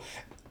 hey, yo.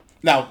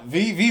 Now,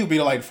 V would be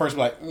like the first,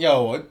 be like,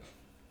 yo,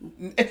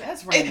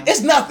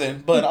 it's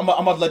nothing, but I'm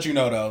gonna let you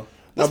know though.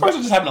 This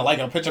person just happened to like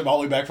a picture all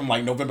the way back from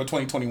like November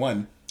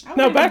 2021.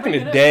 Now, back in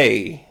the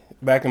day,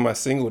 back in my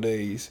single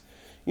days,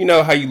 you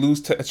know how you lose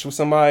touch with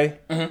somebody?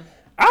 Mm-hmm.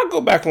 I'll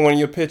go back on one of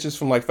your pictures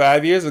from like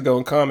 5 years ago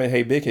and comment,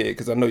 hey, big head,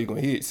 because I know you're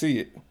going to see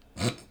it.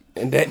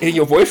 And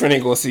your boyfriend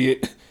ain't going to see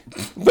it.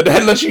 But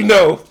that lets you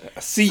know,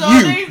 I see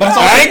you. But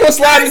I ain't going to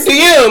slide in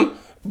DM.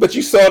 But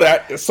you saw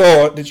that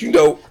you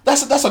know.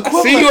 That's equivalent.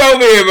 I see you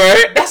over here,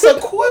 man. That's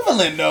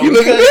equivalent, though. You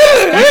looking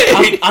good.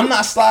 Hey. I'm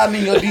not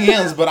sliding in your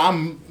DMs, but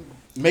I'm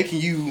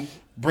making you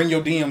bring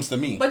your DMs to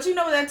me. But you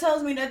know what that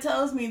tells me? That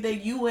tells me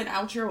that you went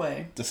out your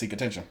way to seek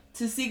attention.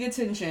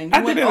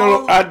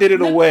 I did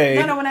it a way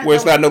where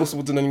it's not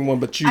noticeable to anyone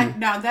but you.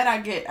 Now that I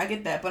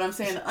get that, but I'm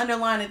saying the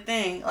underlying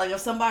thing, like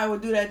if somebody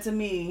would do that to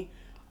me,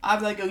 I'd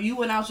be like, oh, you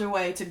went out your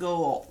way to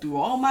go through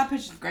all my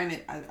pictures.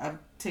 Granted, I've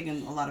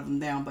taken a lot of them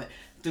down, but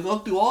to go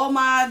through all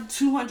my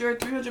 200,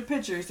 300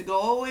 pictures, to go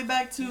all the way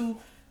back to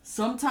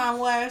sometime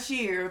last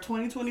year,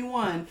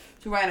 2021,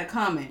 to write a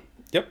comment.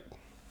 Yep.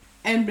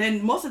 And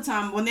then most of the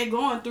time, when they're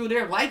going through,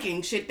 they're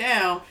liking shit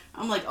down.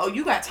 I'm like, oh,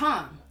 you got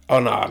time. Oh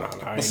no!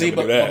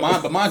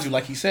 But mind you,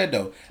 like he said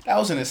though, that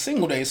was in his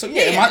single days. So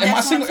in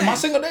my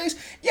single days,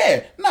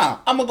 I'm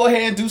gonna go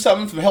ahead and do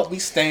something to help me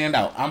stand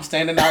out. I'm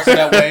standing out so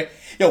that way.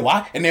 Yo,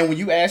 why? And then when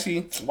you ask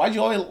me, why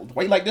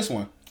you like this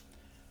one?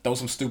 Throw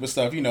some stupid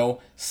stuff, you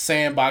know,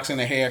 sandboxing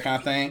the hair kind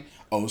of thing.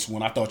 Oh, it's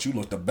when I thought you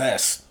looked the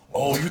best.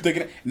 Oh, you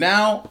thinking it?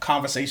 Now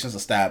conversation's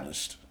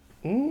established.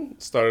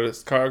 Started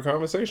this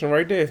conversation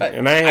right there,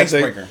 and I ain't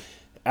icebreaker.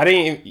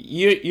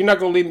 You're not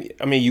gonna leave me.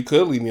 I mean, you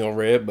could leave me on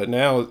red, but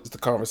now it's the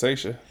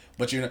conversation.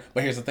 But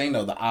here's the thing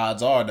though. The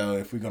odds are though,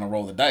 if we're gonna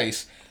roll the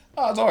dice,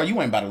 odds are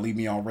you ain't about to leave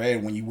me on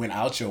red when you went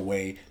out your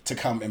way to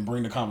come and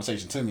bring the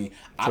conversation to me.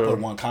 I put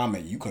one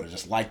comment. You could have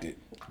just liked it.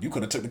 You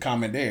could have took the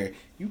comment there.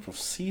 You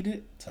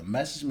proceeded to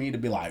message me to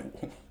be like,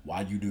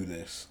 why'd you do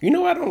this? You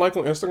know what I don't like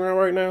on Instagram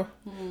right now?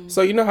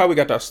 So you know how we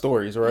got our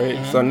stories, right?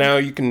 Mm-hmm. So now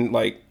you can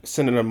like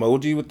send an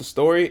emoji with the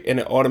story and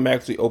it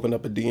automatically open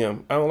up a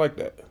DM. I don't like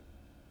that.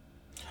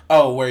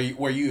 Oh, where you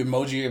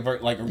emoji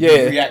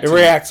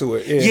react to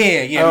it.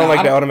 Yeah. I don't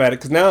like that automatic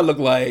because now it look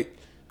like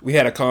we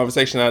had a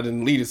conversation. I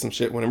deleted some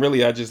shit when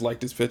really I just like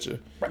this picture.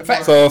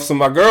 Right. So if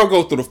my girl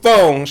go through the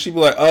phone, she be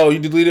like, "Oh, you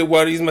deleted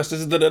one of these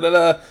messages." Da da da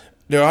da.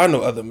 There are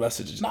no other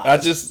messages.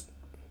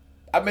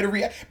 I made a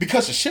react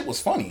because the shit was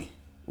funny.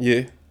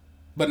 Yeah.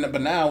 But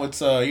now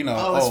it's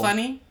it's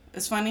funny.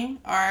 It's funny.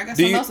 All right, I got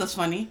something else that's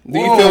funny. Do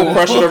you feel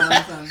pressure?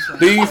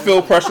 Do you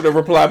feel pressure to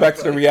reply back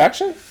to the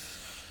reaction?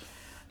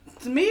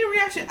 To me, the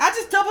reaction, I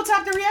just double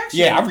tap the reaction.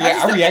 Yeah, I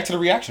react to the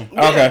reaction.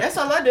 Yeah, okay, that's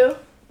all I do.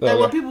 Like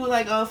when people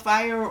like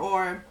fire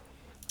or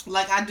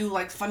like I do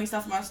like funny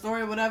stuff in my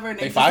story or whatever. And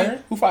they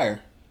fire? Who fire?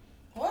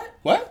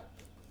 What?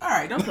 All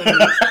right, don't play with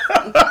me.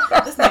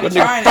 This nigga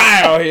trying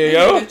fire out here,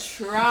 yo.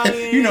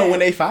 Trying. You know when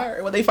they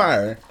fire?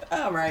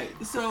 All right,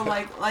 so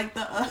like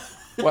the.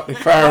 What they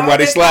firing while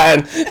they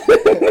sliding?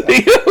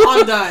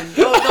 I'm done.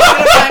 Don't get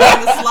back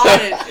on the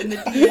slide in the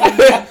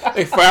DM.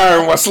 They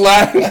firing while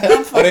sliding.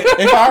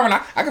 They firing.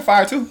 I can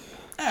fire too.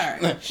 All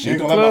right.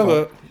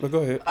 But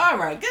go ahead. All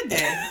right. Good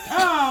day.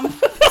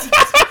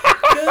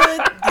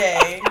 Good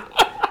day.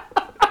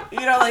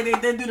 You know, like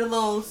they do the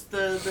little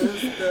the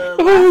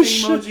laughing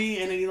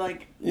emoji, and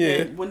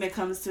then when it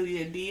comes to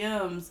your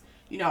DMs.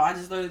 You know, I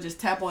just literally just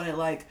tap on it,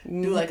 like,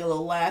 do like a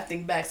little laugh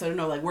thing back so they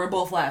know, like, we're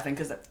both laughing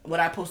because what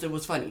I posted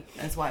was funny.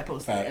 That's why I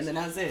posted it. And then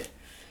that's it.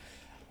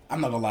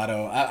 I'm not gonna lie,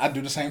 though. I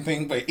do the same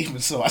thing, but even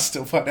so, I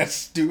still find that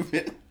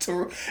stupid.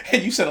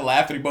 And you said a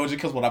laughing emoji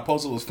because what I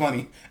posted was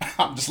funny.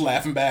 I'm just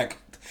laughing back.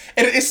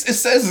 And it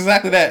says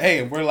exactly that.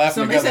 Hey, we're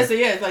laughing together. So it says,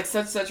 it's like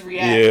such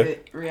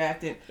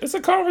reacted. It's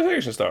a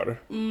conversation starter.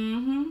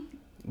 Mm-hmm.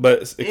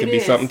 But it could be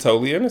something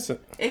totally innocent.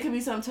 It could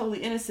be something totally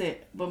innocent.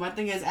 But my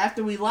thing is,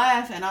 after we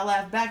laugh and I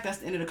laugh back, that's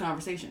the end of the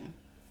conversation.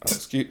 Oh,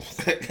 excuse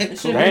me. It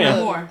should be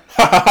no more.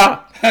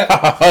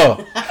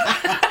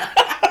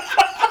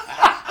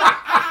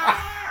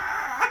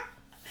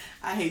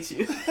 I hate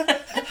you.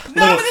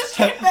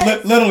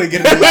 Literally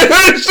getting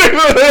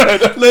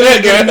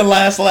the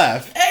last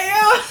laugh. Hey,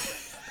 yo.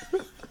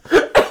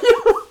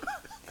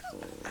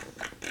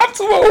 I'm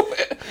too old.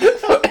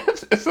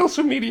 It's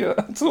social media.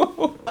 Shit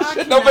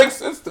cannot. don't make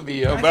sense to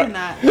me, yo. I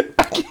cannot.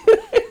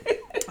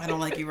 I don't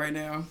like you right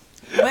now.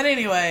 But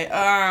anyway,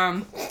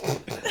 I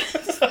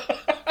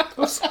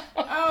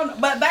don't know.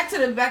 But back to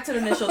the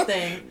initial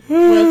thing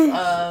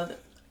with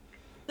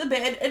the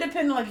bed. It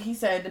depends, like he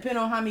said,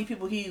 depending on how many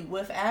people he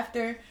with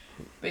after.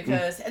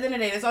 Because at the end of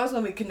the day, there's always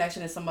gonna be a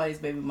connection to somebody's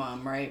baby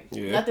mom, right?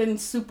 Yeah. Nothing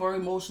super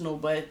emotional,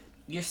 but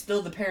you're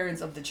still the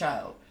parents of the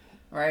child,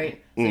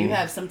 right? So you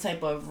have some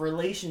type of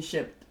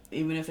relationship,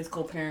 even if it's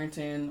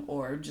co-parenting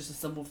or just a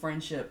simple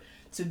friendship,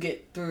 to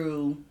get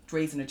through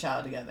raising a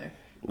child together,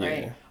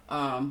 right?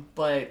 Yeah.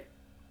 But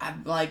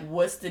I'm like,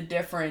 what's the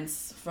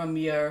difference from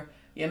your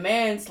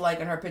man's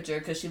liking her picture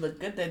because she looked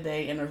good that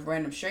day and a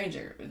random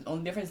stranger? The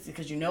only difference is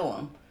because you know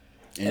them.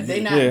 And if they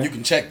you, not, you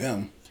can check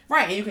them.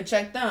 Right, and you can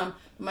check them.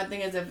 My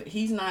thing is, if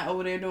he's not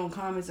over there doing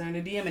comments or in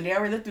the DM, and they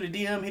already looked through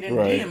the DM, he didn't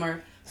Right. DM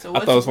her. So I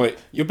thought it was like,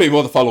 your baby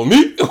mother follow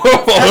me?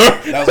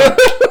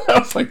 I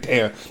was like,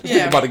 damn, this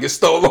nigga about to get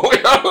stolen.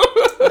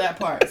 that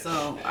part.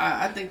 So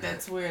I think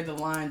that's where the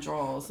line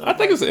draws. So I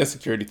think it's an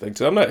insecurity thing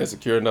too. I'm not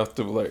insecure enough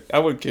to like. I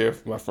wouldn't care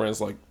if my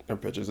friends like her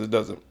pictures. It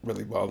doesn't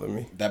really bother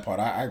me. That part,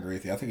 I agree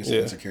with you. I think it's an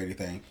insecurity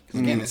thing.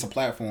 Because again, it's a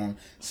platform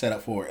set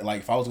up for it.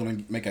 Like, if I was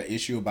going to make an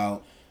issue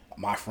about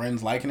my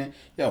friends liking it,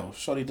 yo,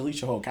 shorty,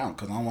 delete your whole account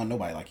because I don't want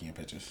nobody liking your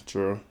pictures.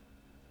 True.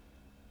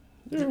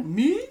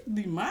 Me?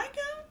 Be my account?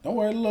 Don't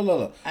worry,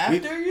 look.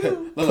 After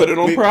you. Put it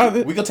on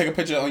private. We gonna take a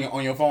picture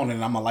on your phone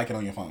and I'm gonna like it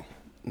on your phone.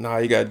 Nah,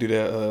 you gotta do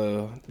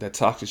that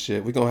toxic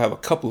shit. We're gonna have a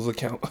couples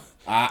account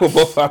with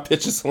both our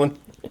pictures on.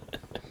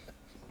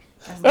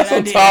 That's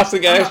some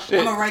toxic ass shit.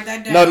 I'm gonna write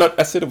that down. No,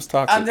 I said it was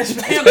toxic. I'm just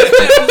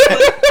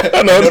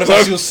I know. Notice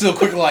how she was still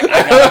quick like,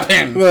 I got a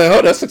pen. Like,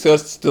 oh, that's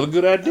still a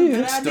good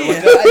idea. Still a good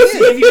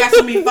idea. If you got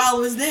so many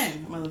followers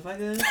then,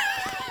 motherfucker.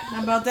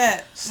 How about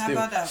that? How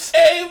about that?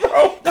 Hey,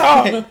 bro.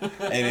 No.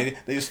 And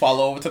they just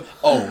follow over to,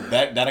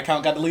 that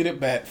account got deleted,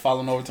 but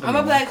following over to the I'm new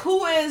gonna be one. like,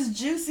 who is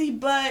Juicy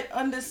Butt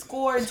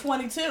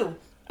 _22?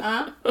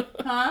 Huh?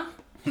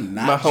 Not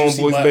My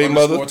Juicy homeboy's Butt baby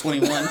mother.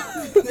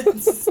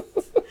 _21.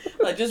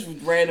 Like, just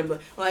random.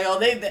 Like,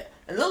 they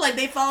it looked like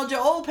they followed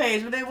your old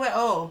page, but they went,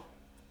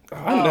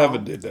 I never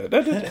did that.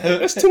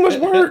 That's too much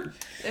work.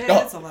 Yeah,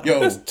 that's a lot of Yo,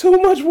 That's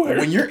too much work.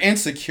 when you're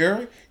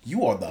insecure,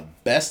 you are the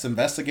best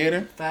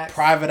investigator. Facts.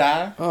 Private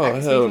eye. Oh, I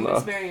can speak hell from no.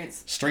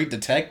 experience. Straight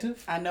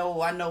detective. I know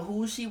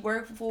who she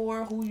worked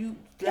for,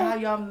 how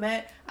y'all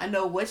met. I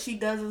know what she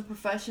does as a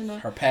professional.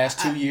 Her past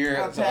 2 years.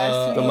 Her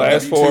past 2 The years.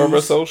 last 4 of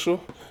her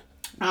social.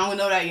 I don't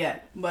know that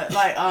yet, but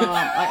like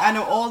I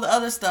know all the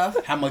other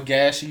stuff. How much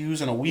gas she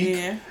use in a week.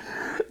 Yeah.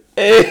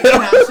 Hey.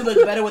 How she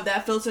looks better with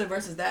that filter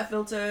versus that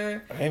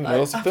filter. I ain't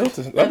know it's a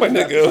filter. That might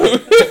not go.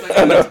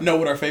 Know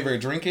what her favorite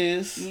drink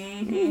is.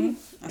 Mm-hmm.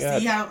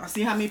 I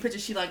see how many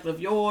pictures she liked of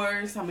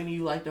yours, how many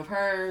you liked of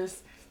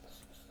hers.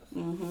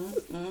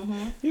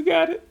 You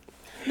got it.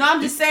 No,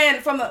 I'm just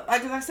saying from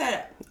like I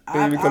said,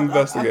 Then you become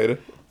investigator.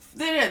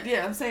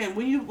 Yeah, I'm saying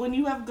when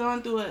you have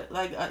gone through it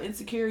like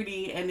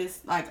insecurity and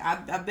it's like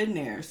I've been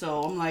there,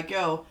 so I'm like,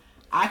 yo,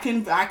 I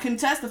can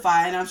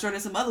testify, and I'm sure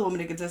there's some other women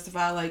that can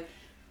testify, like,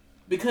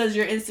 because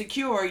you're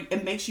insecure,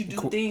 it makes you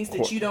do things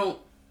that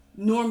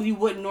you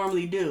wouldn't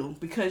normally do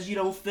because you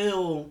don't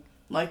feel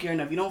like you're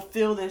enough. You don't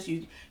feel this.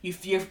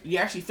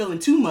 You're actually feeling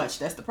too much.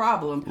 That's the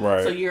problem.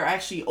 Right. So you're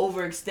actually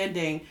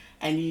overextending,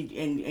 and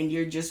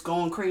you're just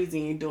going crazy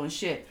and you're doing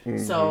shit.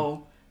 Mm-hmm.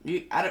 So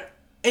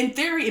in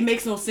theory, it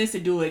makes no sense to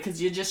do it because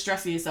you're just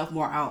stressing yourself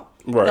more out.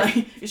 Right. Like,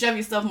 you're stressing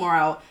yourself more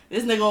out.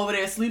 This nigga over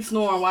there sleep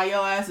snoring while your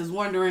ass is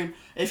wondering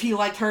if he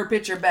liked her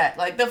picture back.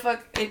 Like, the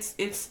fuck?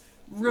 It's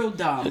real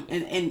dumb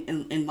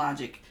in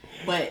logic.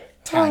 But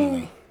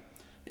Timely.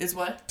 it's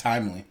what?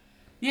 Timely.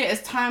 Yeah,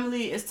 it's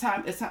timely. It's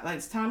time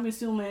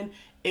consuming.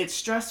 It's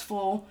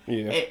stressful.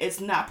 Yeah. It's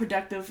not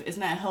productive. It's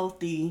not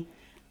healthy.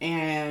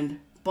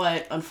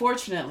 But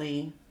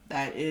unfortunately,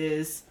 that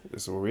is.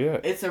 That's where we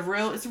at. It's a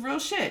real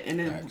shit,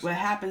 and what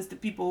happens to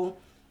people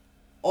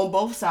on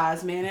both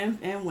sides, men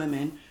and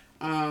women.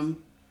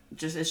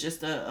 It's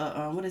just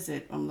a what is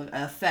it? An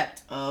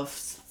effect of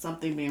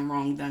something being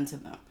wrong done to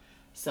them.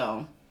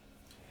 So,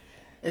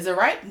 is it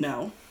right?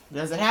 No.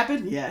 Does it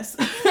happen? Yes.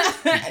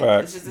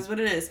 It's just what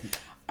it is.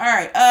 All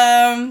right.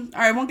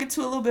 We'll get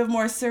to a little bit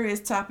more serious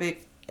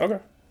topic. Okay.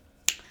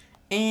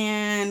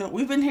 And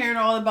we've been hearing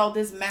all about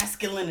this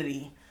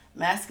masculinity,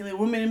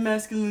 women and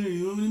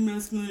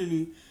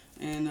masculinity,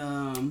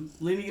 and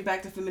leading it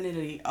back to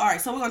femininity. All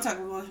right, so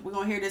we're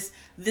gonna hear this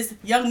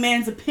young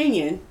man's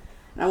opinion.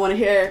 And I want to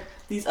hear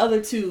these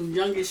other two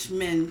youngish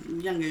men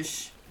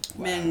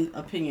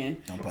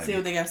opinion. See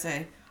what they got to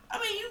say. I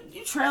mean,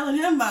 you trailing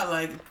him by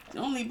like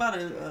only about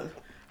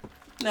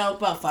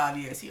about 5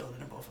 years. He older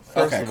than both of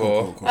us. Okay,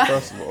 cool.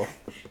 First of all,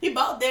 He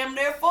about damn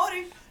near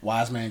 40.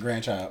 Wise man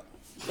grandchild.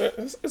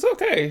 it's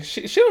okay.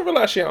 She don't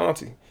realize she an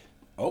auntie.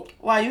 Oh.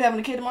 Why, you having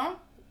a kid tomorrow?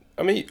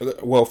 I mean,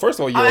 well, first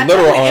of all, you're a I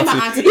literal really am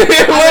auntie. an auntie. I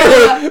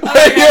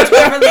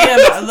really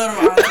am a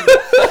literal auntie.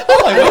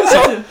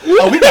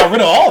 We got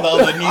rid of all the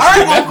other nieces All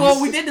right, and uncle,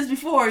 nephews. we did this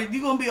before.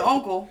 You gonna be an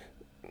uncle.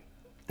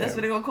 That's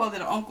what they're gonna call it,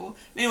 an uncle.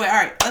 Anyway, all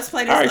right, let's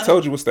play this. I already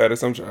told you what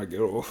status I'm trying to get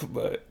off,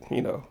 but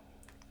you know,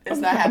 it's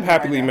not I'm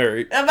happily right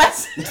married. I'm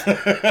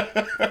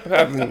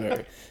Happily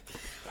married.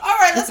 All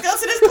right, let's go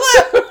to this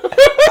clip.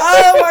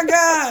 Oh my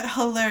God,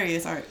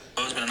 hilarious! All right.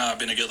 My husband and I have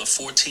been together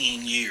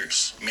 14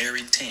 years,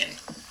 married 10.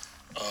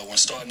 When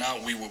starting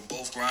out, we were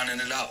both grinding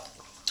it out.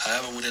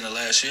 However, within the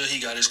last year, he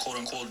got his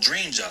quote-unquote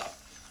dream job.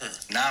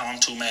 Now I'm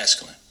too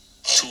masculine,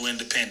 too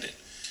independent.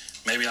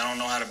 Maybe I don't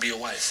know how to be a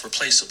wife,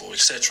 replaceable,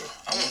 etc.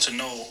 I want to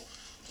know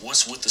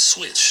what's with the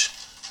switch.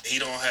 He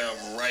don't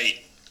have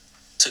right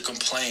to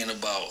complain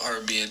about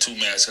her being too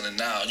masculine.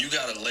 Now you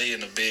gotta lay in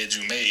the bed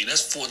you made.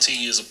 That's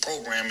 14 years of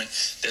programming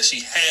that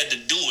she had to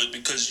do it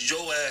because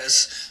your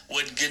ass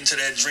wasn't getting to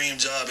that dream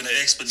job in an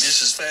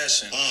expeditious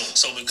fashion.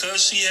 So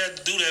because she had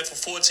to do that for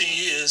 14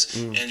 years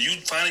and you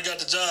finally got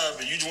the job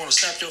and you just want to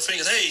snap your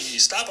fingers, hey,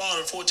 stop all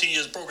the 14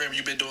 years of programming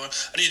you've been doing.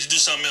 I need you to do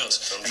something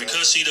else. And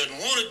because she doesn't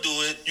want to do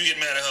it, you get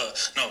mad at her.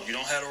 No, you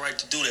don't have the right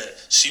to do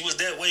that. She was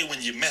that way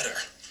when you met her.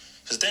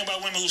 Because the thing about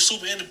women who's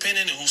super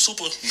independent and who's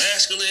super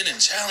masculine and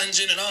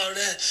challenging and all of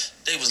that,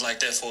 they was like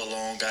that for a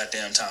long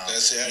goddamn time.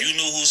 That's it. You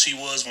knew who she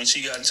was when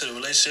she got into the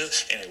relationship,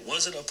 and it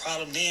wasn't a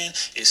problem then.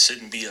 It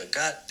shouldn't be a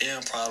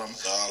goddamn problem.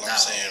 That's all now. I'm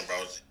saying,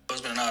 bro.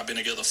 Husband and I have been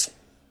together for...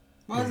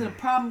 Wasn't a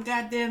problem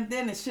goddamn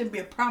then, it shouldn't be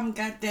a problem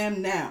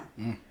goddamn now.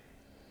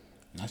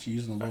 Now she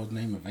using the Lord's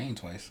name in vain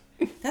twice.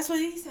 That's what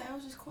he said. I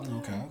was just quoting.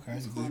 Okay.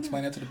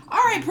 Explain that to the...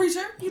 All right,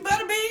 preacher, you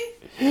better be.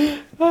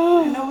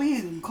 I know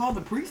we called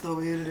the priest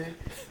over here today.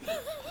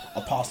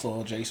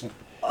 Apostle adjacent.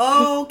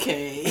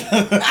 Okay.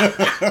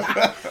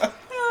 I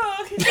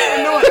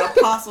know an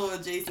apostle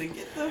adjacent.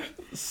 Get the...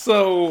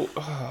 So,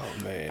 oh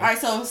man. All right,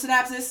 so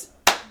synopsis.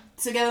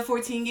 Together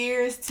 14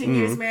 years, 10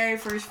 years married,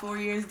 first 4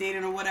 years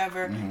dating or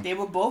whatever. They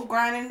were both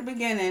grinding in the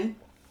beginning.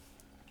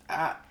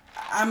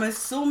 I'm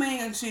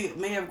assuming she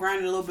may have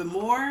grinded a little bit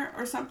more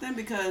or something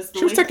because...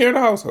 She was taking care of the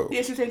household.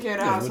 Yeah, she was taking care of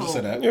the household. We'll just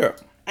say that. Yeah.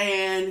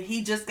 And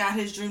he just got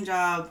his dream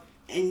job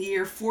in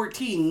year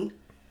 14.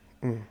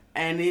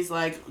 And he's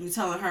like, you're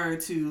telling her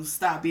to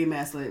stop being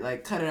masculine,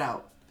 like cut it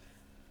out.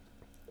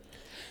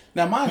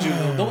 Now, mind you,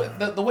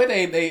 the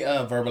way they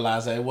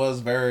verbalized it was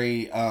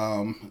very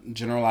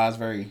generalized,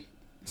 very...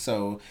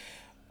 So,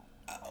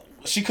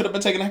 she could have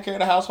been taking care of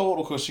the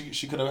household, or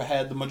she could have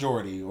had the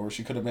majority, or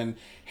she could have been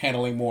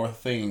handling more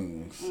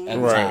things at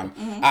the time.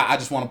 I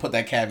just want to put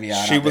that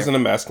caveat. She was in a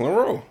masculine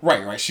role.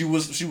 Right. She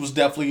was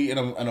definitely in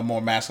a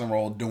more masculine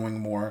role, doing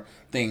more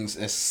things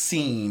as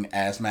seen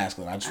as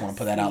masculine. I just want to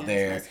put that out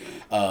there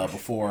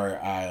before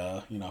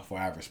I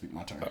ever speak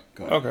my turn.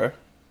 Go ahead. Okay.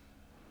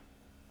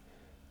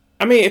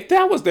 I mean, if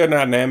that was their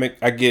dynamic,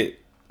 I get.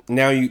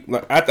 Now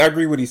I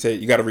agree with what he said.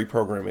 You got to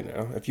reprogram it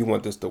now if you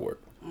want this to work.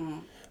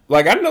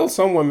 Like, I know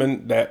some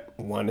women that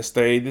want to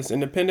stay this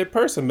independent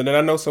person, but then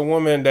I know some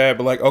women that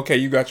be like, okay,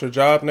 you got your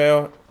job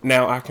now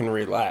I can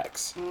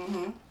relax.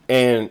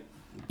 And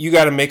you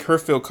got to make her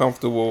feel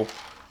comfortable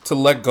to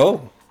let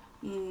go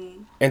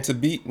and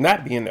to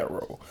not be in that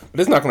role.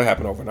 But it's not going to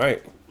happen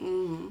overnight.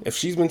 If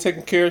she's been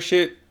taking care of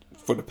shit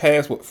for the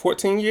past,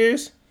 14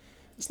 years,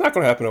 it's not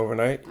going to happen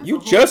overnight.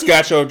 You just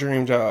got your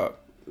dream job.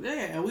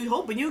 Yeah, we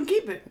hoping you can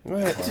keep it.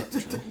 Right.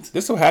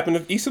 This will happen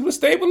if Issa would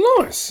stay with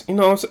Lawrence. You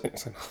know what I'm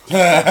saying?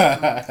 Shut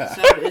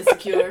up,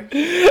 insecure.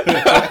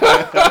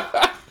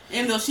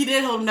 Even though she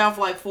did hold him down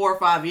for like 4 or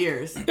 5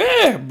 years.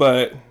 Yeah,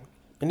 but...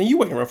 And then you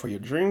waiting around for your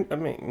dream? I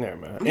mean, never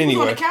mind. He was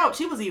on the couch.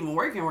 He was even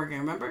working,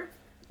 remember?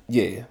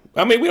 Yeah.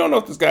 I mean, we don't know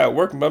if this guy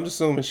working, but I'm just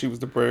assuming she was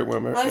the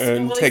breadwinner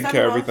and taking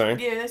care of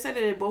everything. Yeah, they said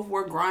that they both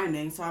were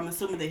grinding, so I'm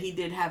assuming that he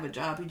did have a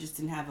job. He just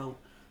didn't have a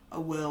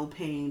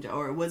well-paying,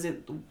 or it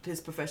wasn't his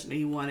profession that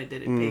he wanted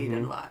that it paid a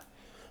lot.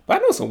 But I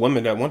know some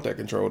women that want that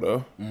control,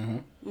 though.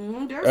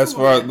 As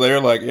far as they're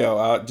like, yo,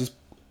 I'll just...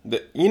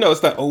 it's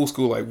that old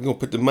school, like, we're going to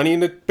put the money in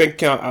the bank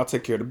account, I'll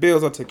take care of the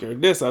bills, I'll take care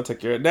of this, I'll take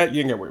care of that,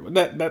 you ain't got to worry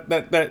about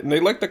that. And they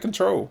like the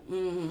control.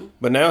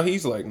 But now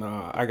he's like,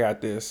 nah, I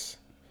got this.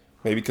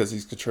 Maybe because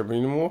he's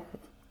contributing more.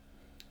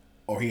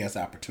 Or he has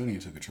the opportunity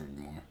to contribute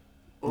more.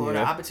 Or the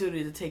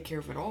opportunity to take care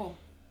of it all.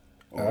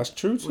 That's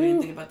true, too. What do you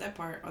think about that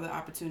part? Or the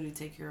opportunity to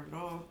take care of it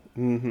all?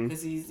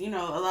 Because he's, a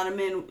lot of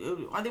men,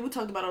 I think we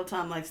talked about all the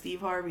time, like Steve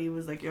Harvey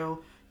was like,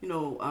 what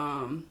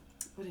did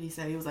he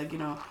say? He was like,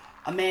 a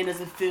man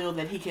doesn't feel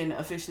that he can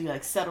officially,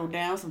 like, settle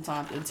down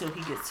sometimes until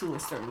he gets to a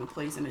certain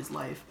place in his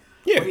life.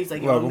 Yeah. Where he's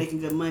like, I'm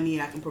making good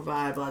money, I can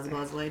provide, blah,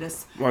 blah, blah.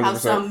 That's 100%. How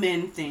some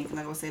men think. I'm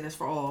not going to say that's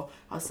for all.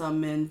 How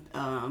some men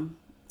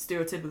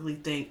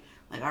stereotypically think.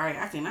 Like, all right,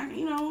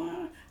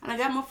 I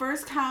got my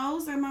first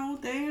house and my own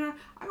thing.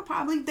 I could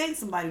probably date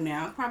somebody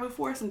now. I could probably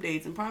afford some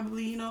dates. And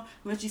probably,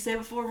 what you said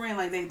before, Ren,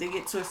 like they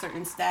get to a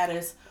certain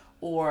status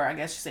or I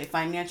guess you say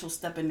financial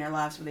step in their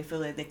lives where they feel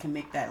like they can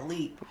make that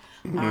leap.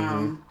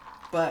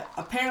 But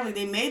apparently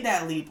they made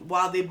that leap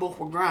while they both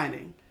were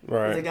grinding.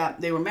 Right.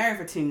 They were married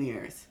for 10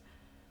 years.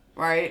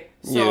 Right?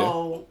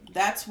 So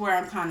that's where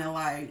I'm kind of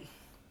like...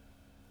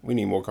 We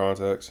need more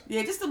context.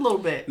 Yeah, just a little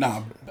bit.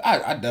 No,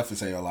 I definitely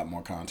say a lot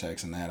more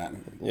context than that.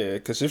 Yeah,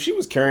 because if she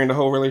was carrying the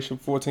whole relationship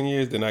for 14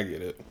 years, then I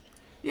get it.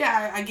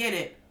 Yeah, I get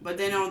it. But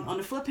then on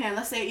the flip hand,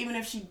 let's say even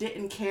if she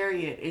didn't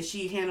carry it and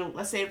she handled,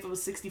 let's say if it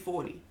was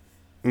 60-40.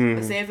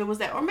 Let's say if it was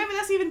that, or maybe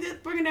let's even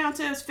bring it down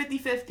to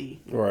 50-50.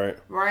 Right.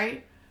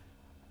 Right?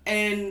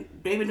 And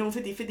they've been doing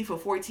 50-50 for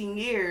 14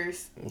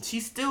 years. She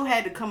still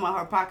had to come out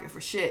her pocket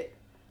for shit.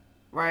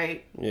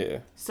 Right? Yeah.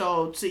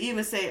 So to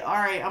even say, all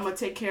right, I'm going to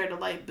take care of the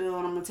light bill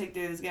and I'm going to take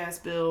care of this gas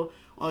bill,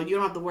 or you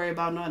don't have to worry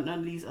about none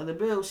of these other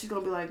bills, she's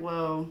going to be like,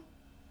 well,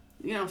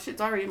 you know,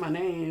 shit's already in my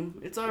name.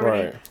 It's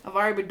already, right. I've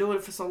already been doing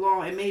it for so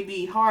long. It may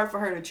be hard for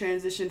her to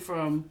transition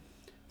from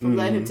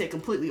letting him take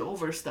completely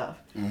over stuff.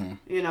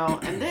 You know,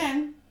 and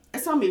then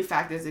there's so many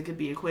factors that could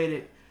be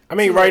equated. I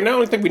mean, right now, the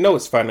only thing we know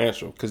is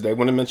financial, because they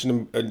want to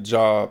mention a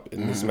job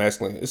in this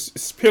masculine.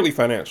 It's purely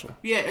financial.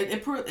 Yeah,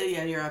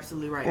 yeah, you're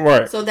absolutely right.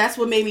 Right. So that's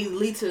what made me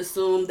lead to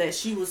assume that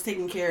she was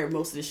taking care of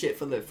most of the shit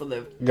for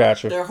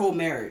Gotcha. their whole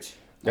marriage.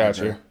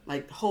 Gotcha.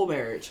 Like, whole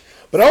marriage.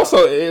 But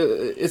also,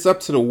 it's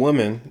up to the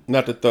woman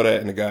not to throw that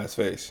in the guy's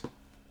face.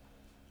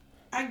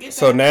 I get that.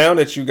 So now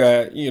that you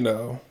got, you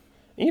know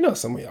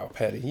some of y'all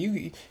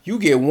petty. You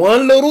get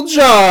one little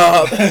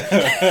job. Your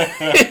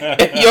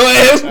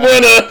ass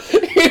winner.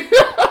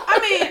 I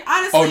mean,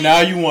 honestly. Oh,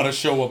 now you want to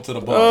show up to the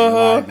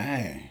bar. Like,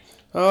 dang.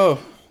 Oh,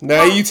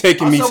 now you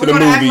taking me to the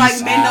movies. movies. Act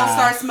like men don't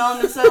start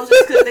smelling themselves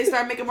just because they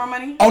start making more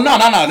money? Oh, no.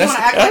 That's,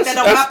 act like that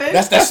don't happen?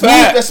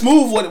 That's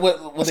smooth what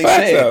they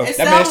said. It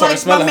That man sounds started like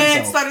smelling my man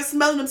himself. started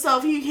smelling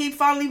himself. He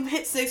finally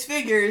hit 6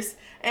 figures.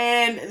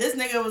 And this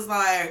nigga was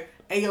like,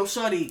 hey, yo,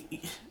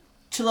 shorty,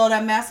 chill all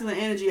that masculine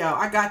energy out.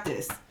 I got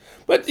this.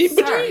 But you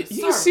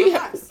see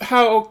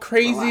how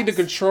crazy the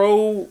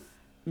control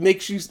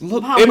makes you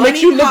look.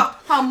 Makes you look.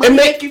 How money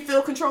make you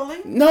feel controlling?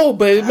 No,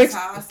 but it makes.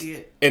 That's how I see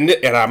it. And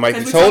I might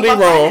be totally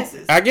wrong.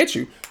 Finances. I get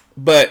you,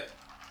 but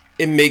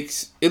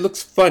it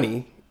looks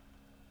funny.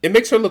 It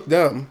makes her look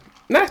dumb.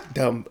 Not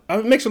dumb.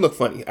 It makes her look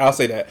funny. I'll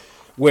say that.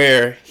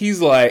 Where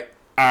he's like,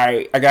 all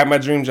right, I got my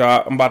dream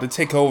job. I'm about to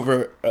take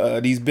over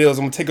these bills.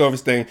 I'm gonna take over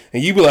this thing,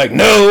 and you be like,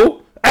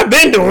 no, I've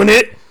been doing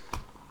it.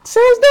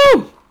 Sounds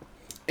dumb.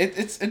 It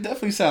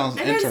definitely sounds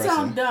interesting. It doesn't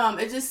sound dumb.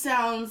 It just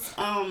sounds.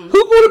 Who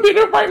would be in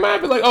their right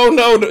mind? Be like, oh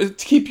no,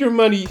 keep your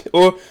money,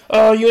 or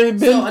you ain't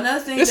been. So another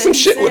thing there's some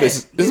shit with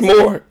this. There's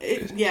more.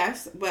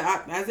 Yes, but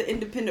as an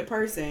independent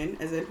person,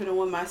 as an independent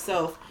woman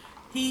myself,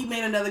 he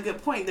made another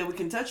good point that we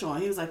can touch on.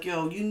 He was like,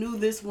 yo, you knew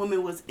this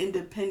woman was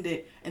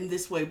independent in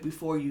this way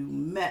before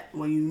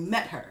when you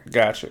met her.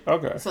 Gotcha.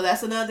 Okay. So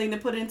that's another thing to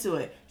put into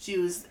it. She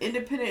was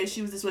independent and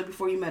she was this way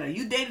before you met her.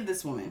 You dated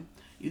this woman.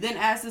 You then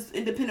asked this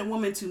independent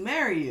woman to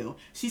marry you.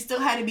 She still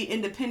had to be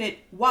independent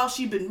while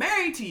she'd been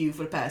married to you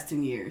for the past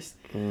 10 years.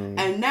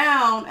 And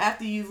now,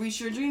 after you've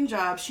reached your dream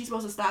job, she's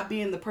supposed to stop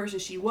being the person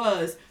she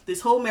was this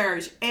whole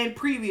marriage and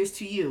previous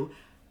to you.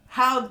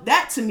 How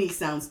that to me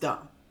sounds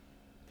dumb.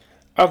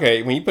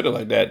 Okay, when you put it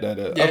like that,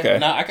 okay.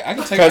 Nah, I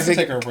can take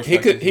her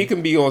perspective. He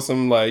can be on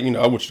some like,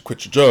 I want you to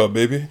quit your job,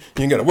 baby. You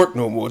ain't gotta work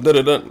no more. No,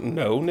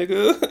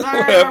 nigga.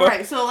 All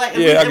right. So like, I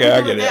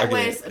get it. That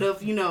way instead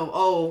of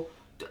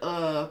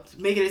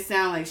making it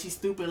sound like she's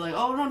stupid, like,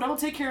 oh no, don't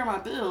take care of my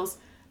bills.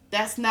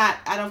 That's not.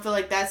 I don't feel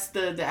like that's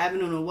the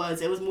avenue it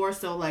was. It was more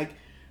so like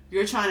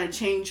you're trying to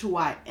change who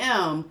I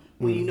am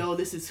when you know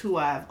this is who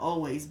I've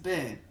always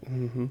been.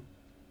 Mm-hmm.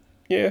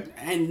 Yeah.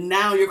 And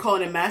now you're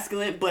calling it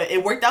masculine, but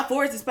it worked out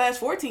for us this past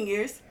 14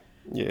 years.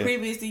 Yeah.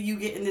 Previously, you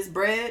getting this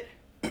bread.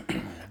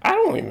 I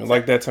don't even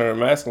like that term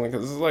masculine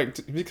because it's like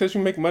because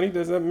you make money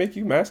does that make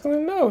you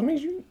masculine? No, it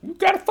means you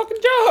got a fucking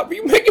job.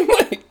 You making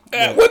money.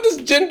 What is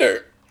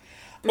gender?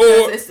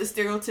 Because it's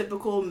the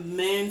stereotypical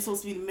man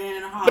supposed to be the man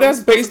in the house. But that's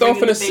based off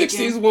in the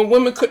 60s when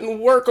women couldn't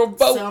work or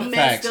vote. Some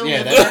men still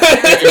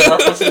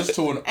references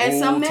to an and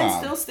old some men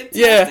time. still stick to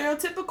the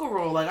stereotypical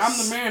role. Like, I'm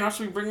the man, I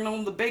should be bringing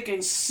home the bacon.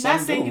 Not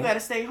saying you gotta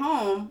stay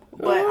home,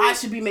 but I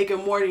should be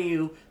making more than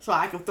you so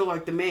I can feel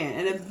like the man.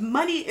 And if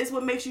money is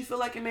what makes you feel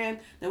like a man,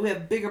 then we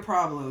have bigger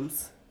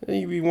problems. And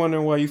you be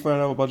wondering why you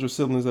find out about your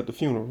siblings at the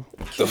funeral.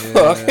 What the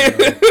fuck?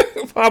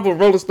 Papa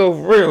roller stove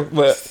for real,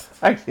 but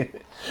I get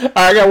it. All right,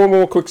 I got one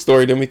more quick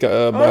story, then we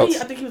can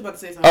bounce. I think he was about to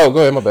say something. Oh, go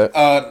ahead, my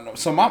bad.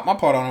 So my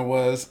part on it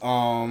was,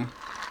 I'm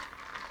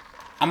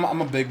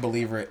a big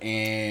believer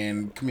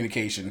in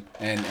communication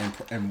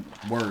and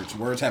words.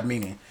 Words have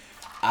meaning.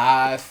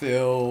 I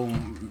feel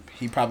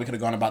he probably could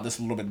have gone about this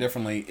a little bit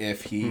differently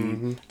if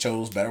he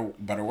chose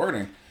better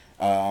wording,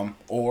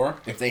 or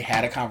if they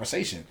had a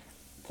conversation.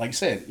 Like you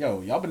said,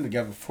 y'all been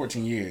together for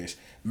 14 years,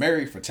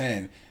 married for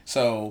 10.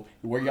 So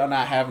were y'all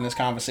not having this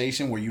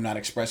conversation? Were you not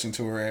expressing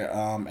to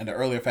her in the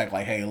earlier fact,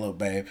 like, hey, look,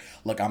 babe,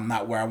 look, I'm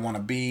not where I want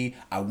to be.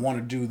 I want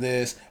to do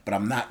this, but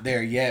I'm not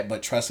there yet.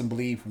 But trust and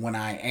believe when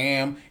I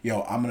am,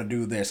 I'm going to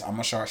do this. I'm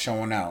going to start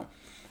showing out.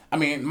 I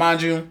mean,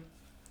 mind you,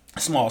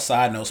 small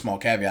side note, small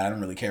caveat. I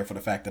don't really care for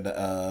the fact that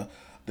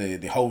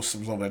the host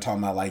was over there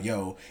talking about, like,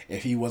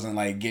 if he wasn't,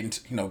 like, getting,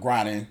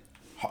 grinding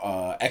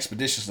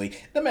expeditiously.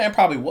 The man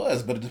probably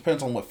was, but it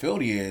depends on what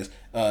field he is.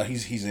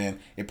 He's in.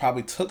 It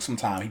probably took some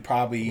time. He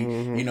probably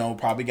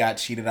probably got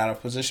cheated out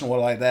of position or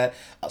like that.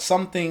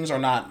 Some things are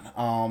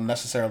not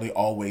necessarily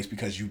always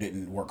because you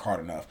didn't work hard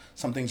enough.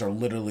 Some things are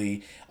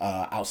literally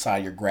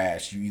outside your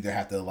grasp. You either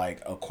have to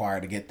like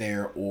acquire to get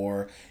there,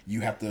 or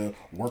you have to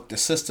work the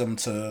system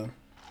to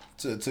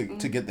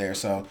get there.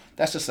 So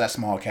that's just that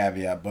small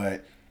caveat.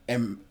 But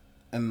in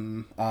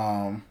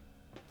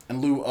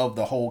lieu of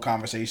the whole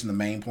conversation, the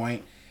main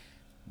point,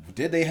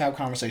 did they have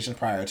conversations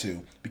prior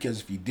to?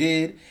 Because if you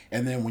did,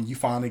 and then when you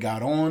finally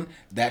got on,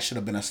 that could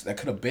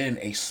have been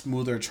a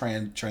smoother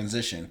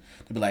transition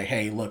to be like,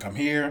 hey, look, I'm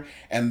here.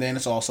 And then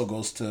it also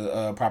goes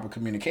to proper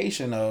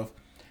communication of,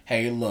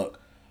 hey, look,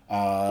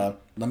 let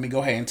me go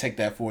ahead and take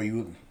that for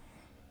you.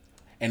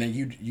 And then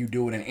you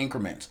do it in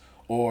increments,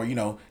 or,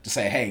 to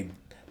say, hey,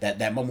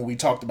 that moment we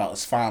talked about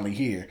is finally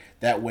here.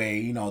 That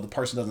way, the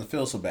person doesn't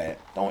feel so bad.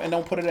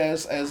 Don't put it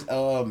as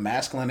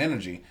masculine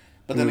energy.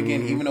 But then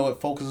again, even though it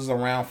focuses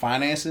around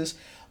finances,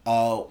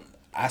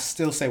 I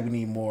still say we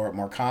need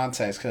more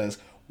context, because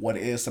what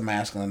is the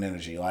masculine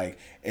energy? Like,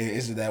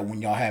 is it that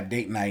when y'all have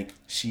date night,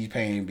 she's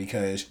paying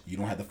because you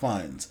don't have the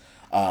funds?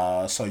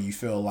 So you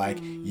feel like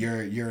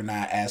you're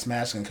not as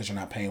masculine because you're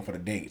not paying for the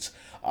dates.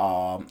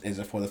 Is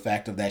it for the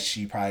fact of that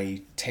she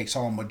probably takes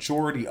on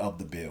majority of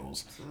the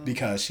bills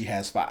because she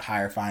has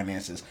higher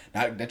finances?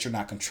 Not that you're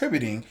not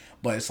contributing,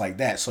 but it's like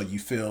that. So you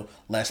feel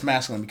less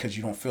masculine because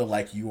you don't feel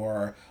like you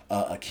are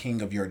a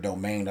king of your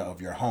domain,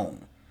 of your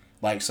home.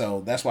 Like, so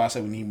that's why I say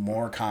we need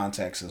more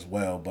context as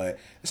well. But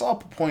it's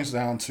all boils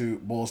down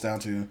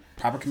to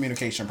proper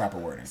communication, proper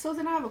wording. So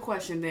then I have a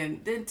question.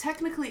 Then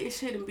technically it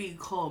shouldn't be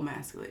called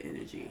masculine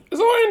energy. It's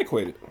all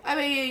antiquated. I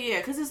mean, yeah,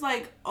 because it's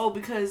like,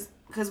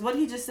 because what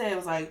he just said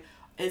was like,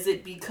 is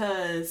it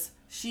because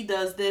she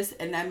does this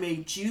and that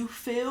made you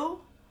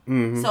feel?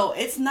 Mm-hmm. So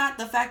it's not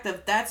the fact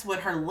that that's what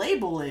her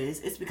label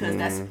is. It's because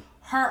that's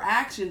her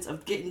actions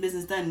of getting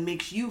business done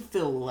makes you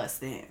feel less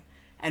than.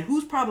 And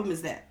whose problem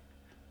is that?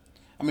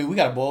 I mean, we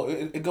got to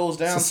it goes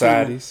down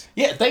societies.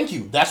 To... Yeah, thank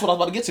you. That's what I was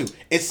about to get to.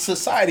 It's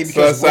society,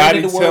 because society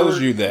where did the tells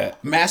word you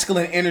that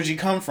masculine energy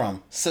come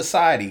from?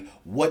 Society.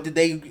 What did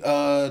they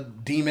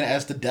deem it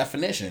as the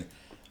definition?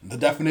 The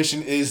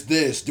definition is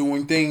this: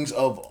 doing things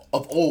of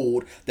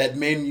old that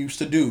men used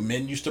to do.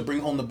 Men used to bring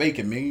home the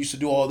bacon. Men used to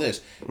do all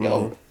this.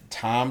 Yo,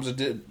 times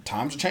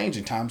are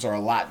changing. Times are a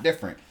lot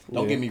different.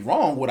 Don't get me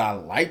wrong. Would I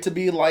like to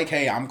be like,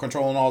 hey, I'm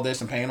controlling all this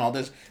and paying all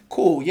this?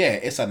 Cool. Yeah,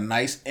 it's a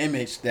nice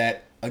image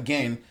that,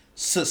 again,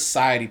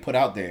 society put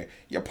out there.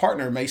 Your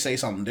partner may say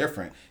something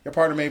different. Your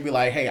partner may be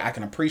like, hey, I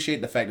can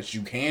appreciate the fact that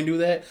you can do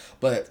that,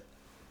 but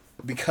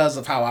because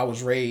of how I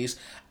was raised,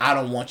 I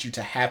don't want you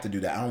to have to do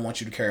that. I don't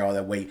want you to carry all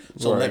that weight.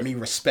 So let me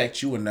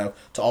respect you enough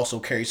to also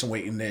carry some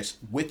weight in this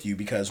with you,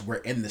 because we're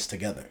in this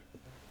together.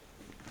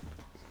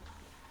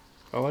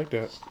 I like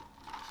that.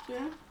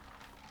 Yeah.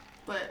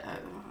 But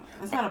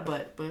it's not a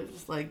but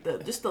it's like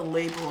just the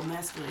label of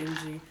masculine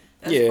energy.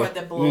 That's the part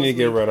that blows me. You need to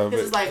get rid of it.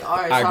 It's like, all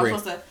right, I so agree.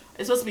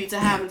 it's supposed to be to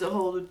having to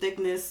hold the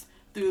thickness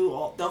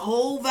through the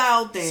whole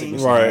vowel thing.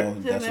 Right.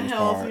 Sickness and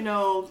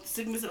health,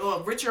 sickness,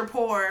 rich or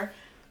poor.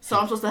 So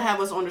I'm supposed to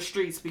have us on the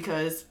streets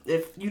because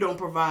if you don't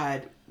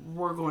provide,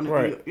 we're going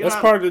to be... That's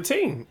part of the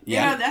team.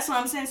 Yeah, that's what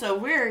I'm saying. So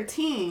if we're a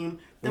team,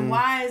 then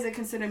why is it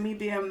considered me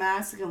being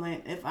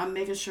masculine if I'm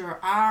making sure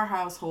our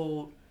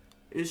household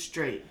is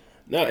straight?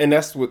 No, and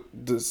that's what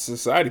the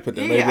society put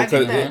that label.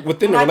 Because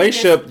within the Like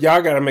relationship,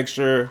 y'all got to make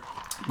sure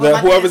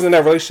that whoever's in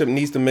that relationship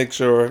needs to make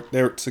sure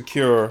they're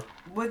secure.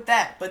 With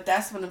that, but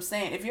that's what I'm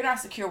saying. If you're not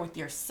secure with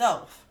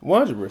yourself,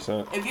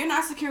 100%. If you're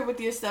not secure with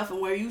yourself and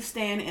where you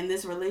stand in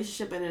this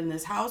relationship and in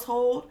this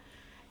household,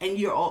 and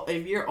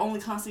if you're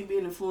only constantly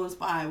being influenced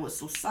by what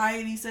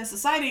society says,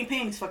 society ain't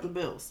paying these fucking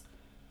bills.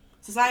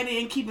 Society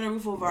ain't keeping a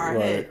roof over our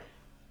head.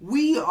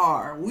 We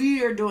are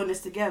doing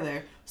this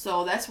together.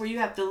 So that's where you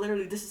have to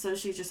literally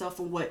disassociate yourself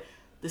from what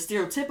the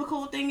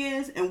stereotypical thing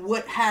is and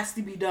what has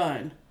to be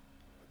done.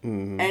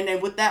 Mm-hmm. And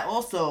then with that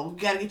also, you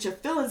got to get your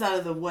feelings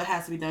out of what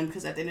has to be done,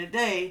 because at the end of the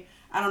day,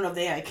 I don't know if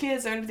they had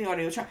kids or anything, or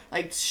they were trying,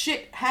 like,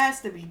 shit has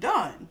to be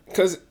done.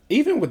 Because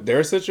even with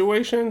their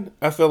situation,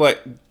 I feel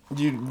like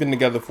you've been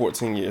together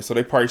 14 years, so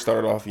they probably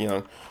started off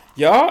young.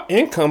 Y'all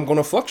income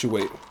gonna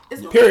fluctuate.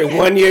 Period.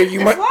 1 year you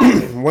might,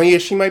 1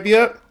 year she might be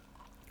up,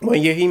 1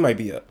 year he might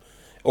be up,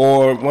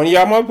 or 1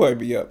 year y'all might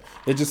be up.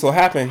 It just so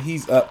happened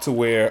he's up to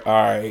where, all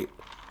right.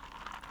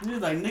 He was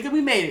like, nigga,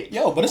 we made it.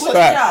 Yo, but it's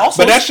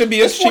also, but that should be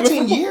it's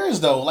 14 years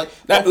though. Like,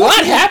 a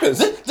lot happens.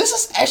 This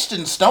is etched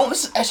in stone.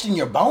 This is etched in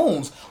your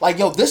bones. Like,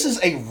 yo, this is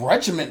a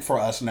regiment for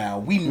us now.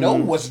 We know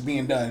what's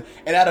being done,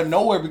 and out of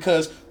nowhere,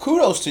 because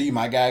kudos to you,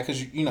 my guy,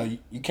 because you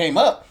came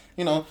up.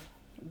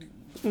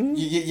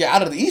 You're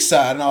out of the east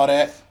side and all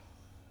that.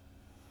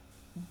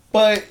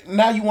 But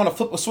now you want to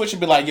flip a switch and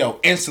be like, yo,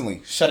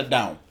 instantly, shut it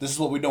down. This is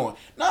what we're doing.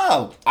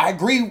 No, I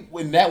agree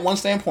with that one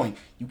standpoint.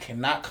 You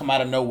cannot come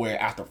out of nowhere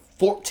after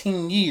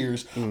 14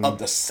 years of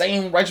the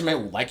same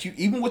regiment, like you,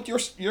 even with your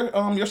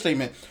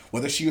statement,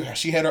 whether she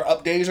had her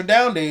up days or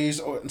down days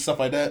and stuff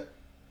like that.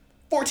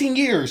 14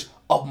 years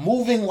of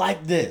moving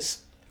like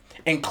this.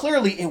 And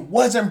clearly it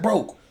wasn't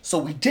broke. So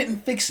we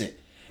didn't fix it.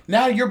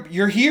 Now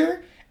you're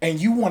here and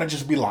you want to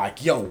just be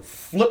like, yo,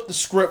 flip the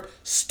script,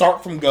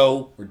 start from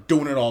go. We're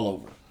doing it all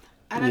over.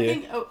 And I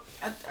think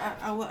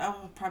I will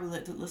probably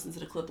listen to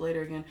the clip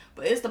later again.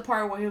 But it's the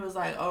part where he was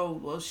like, "Oh,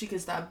 well, she can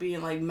stop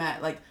being like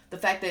mad." Like the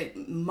fact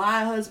that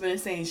my husband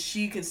is saying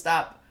she can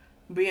stop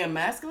being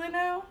masculine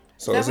now.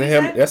 So is it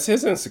him? That's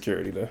his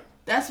insecurity, though.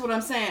 That's what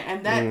I'm saying,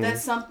 and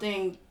that's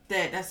something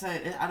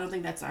I don't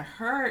think that's a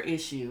her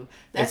issue.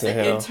 That's an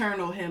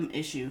internal him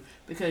issue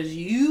because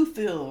you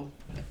feel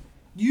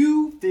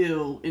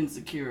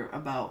insecure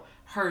about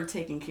her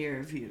taking care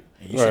of you.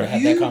 And you should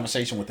have had that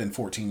conversation within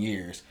 14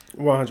 years.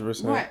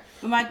 100%. Right.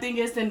 But my thing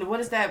is, then what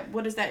does that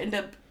end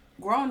up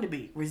growing to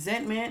be?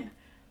 Resentment,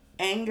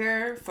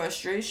 anger,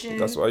 frustration.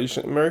 That's why you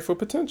shouldn't marry for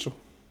potential.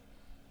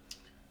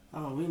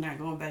 Oh, we're not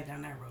going back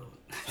down that road.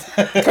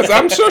 Because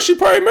I'm sure she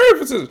probably married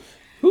for potential.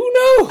 Who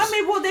knows? I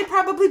mean, well, they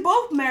probably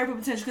both married for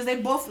potential because they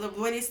both, the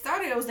way they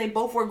started, it was they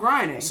both were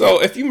grinding. So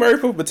if you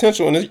married for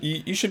potential, and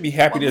you should be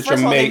happy that your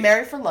mate. They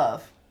married for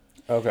love.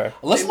 Okay.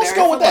 Let's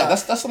go with that.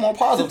 That's a more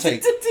positive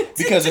take.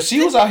 Because if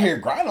she was out here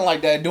grinding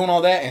like that, doing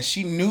all that, and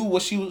she knew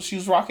what she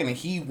was rocking, and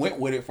he went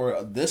with it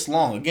for this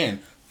long, again,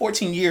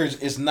 14 years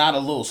is not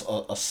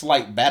a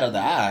slight bat of the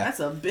eye. That's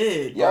a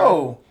big.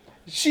 Yo,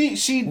 she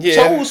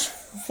chose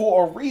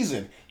for a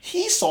reason.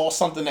 He saw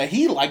something that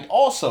he liked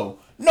also,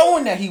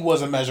 knowing that he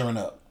wasn't measuring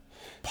up.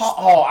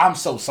 Oh, I'm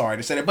so sorry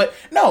to say that, but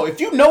no,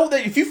 if you know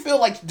that, if you feel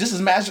like this is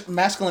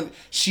masculine,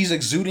 she's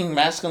exuding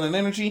masculine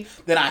energy,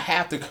 then I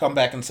have to come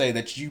back and say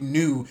that you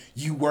knew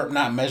you weren't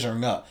not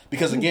measuring up.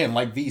 Because again,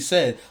 like V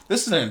said,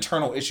 this is an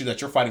internal issue that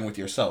you're fighting with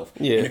yourself.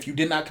 Yeah. And if you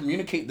did not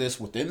communicate this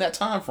within that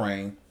time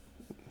frame,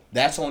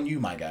 that's on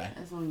you, my guy.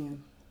 That's on you.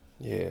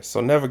 Yeah, so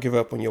never give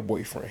up on your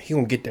boyfriend. He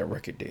gonna get that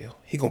record deal.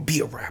 He gonna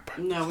be a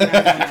rapper. No, we're not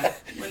doing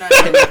that. We're not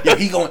doing that.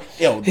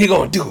 He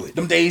gonna do it.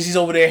 Them days he's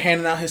over there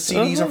handing out his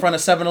CDs in front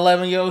of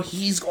 7-Eleven, yo,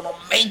 he's gonna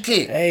make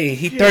it. Hey,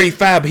 he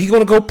 35, but he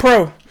gonna go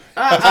pro. He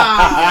gonna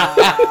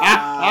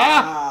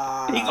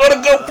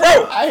go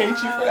pro. I hate you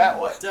for that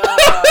one.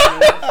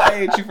 I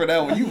hate you for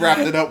that one. You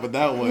wrapped it up with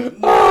that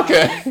one.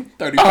 Okay.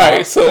 35, all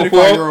right, so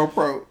 35-year-old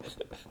pro.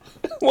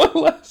 One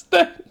last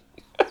thing.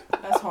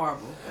 That's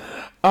horrible.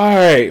 All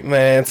right,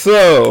 man.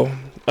 So,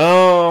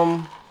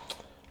 a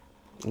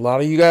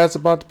lot of you guys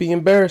about to be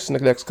embarrassed in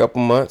the next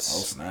couple months. Oh,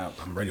 snap.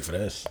 I'm ready for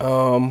this.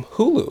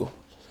 Hulu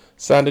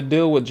signed a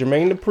deal with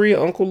Jermaine Dupri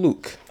and Uncle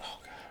Luke. Oh,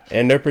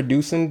 and they're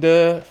producing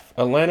the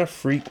Atlanta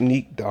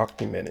Freaknik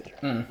documentary.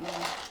 I ain't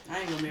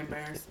gonna be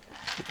embarrassed.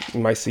 You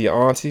might see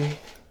your auntie,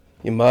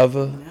 your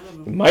mother.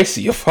 You might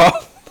see your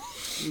father.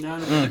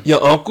 None of them.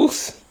 Your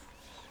uncles.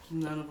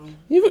 None of them.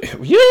 You don't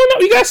know.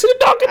 You gotta see the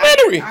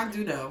documentary. I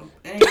do though.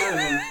 Ain't none of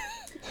them.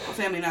 My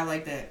family not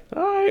like that.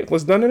 All right,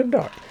 what's done in the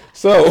dark.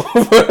 So,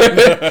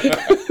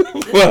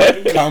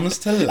 but comes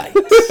to light.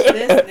 This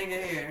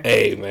nigga here.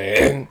 Hey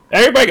man,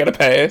 everybody got a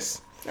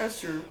pass. That's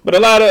true. But a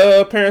lot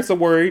of parents are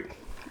worried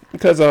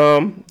because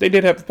they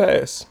did have to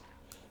pass.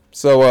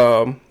 So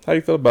how do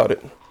you feel about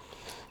it?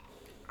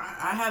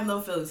 I have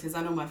no feelings because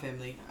I know my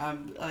family.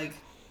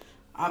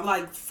 I'm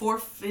like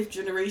fourth, fifth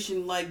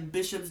generation, like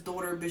bishop's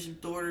daughter, this,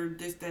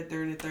 that,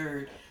 third, and the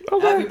third.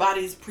 Okay.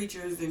 Everybody's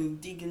preachers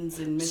and deacons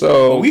and missionaries.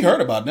 So we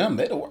heard about them.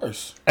 They're the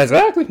worst.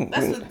 Exactly.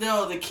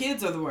 The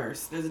kids are the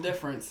worst. There's a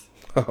difference.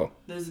 Oh.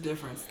 There's a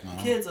difference.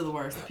 The kids are the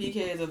worst. The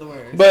PKs are the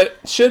worst. But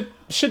should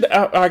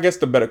I guess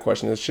the better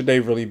question is, should they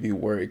really be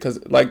worried?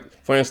 Because,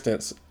 like, for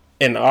instance,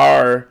 in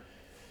our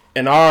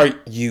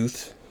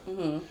youth,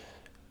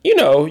 you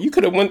know, you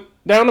could have went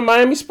down to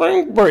Miami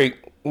spring break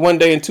one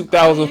day in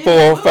 2004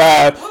 or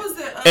 5, what was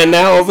it? And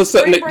now all of a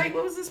sudden,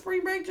 what was the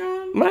spring break,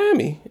 John?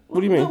 Miami.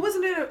 What do you mean?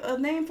 Wasn't there a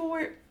name for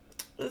it?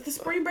 The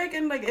spring break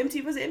and like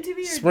MTV, was it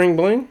MTV? Or? Spring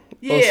Bling?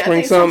 Yeah, I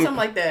think something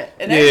like that.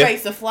 And everybody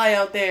used to fly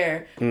out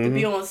there to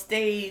be on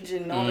stage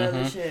and all that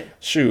other shit.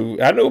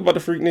 Shoot, I know about the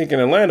Freaknik in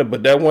Atlanta,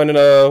 but that one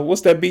in what's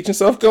that beach in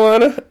South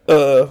Carolina?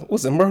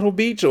 Was it Myrtle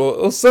Beach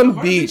or some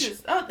beach?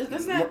 Beaches. Oh,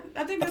 that's not.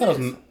 I think that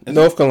is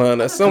North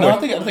Carolina. Somewhere. No,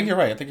 I think you're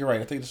right.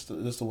 I think this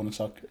is the one in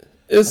South Carolina.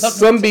 It's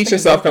some beach in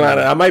South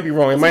Carolina. I might be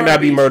wrong. It might not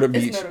be Myrtle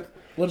Beach.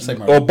 What did it say,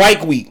 Myrtle? Or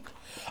Bike Week.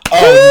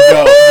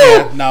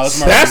 Oh, no, it's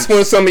Myrtle That's Beach.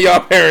 when some of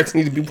y'all parents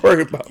need to be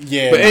worried about.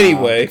 Yeah, but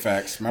anyway,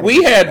 facts.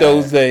 We had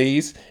those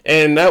days,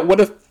 and what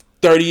if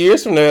 30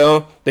 years from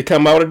now they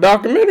come out with a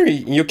documentary,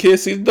 and your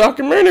kids see the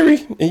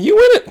documentary, and you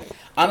in it?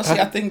 Honestly,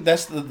 I think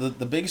that's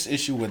the biggest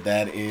issue with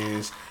that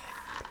is,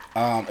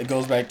 it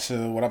goes back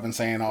to what I've been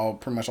saying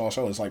pretty much all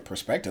show. It's like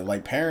perspective.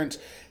 Like parents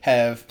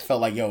have felt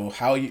like, yo,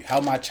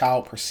 how my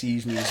child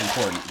perceives me is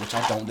important, which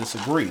I don't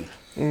disagree.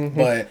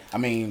 But I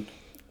mean,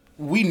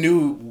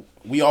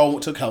 we all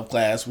took health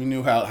class. We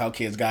knew how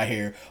kids got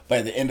here. But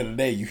at the end of the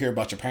day, you hear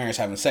about your parents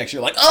having sex.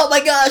 You're like, oh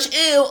my gosh,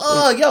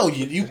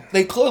 ew,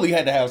 they clearly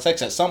had to have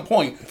sex at some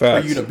point for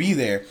you to be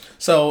there.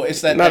 So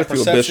it's that not that if you're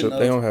a perception bishop.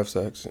 They don't have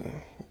sex.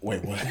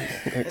 Wait, what?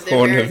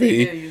 According to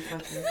V.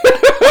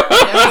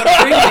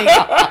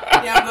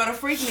 Y'all go to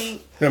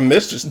Freaknik. The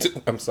mistress.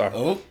 I'm sorry.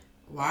 Oh,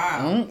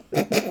 Wow.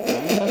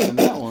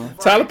 That one.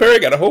 Tyler Perry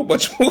got a whole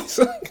bunch of movies.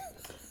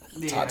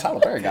 Yeah. Tyler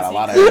Perry got a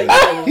lot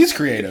of. He's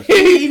creative.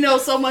 He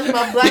knows so much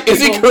about black people.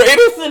 Is he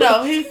creative? You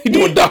know, he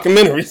doing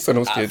documentaries on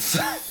those kids.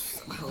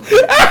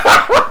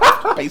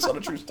 Based on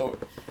a true story.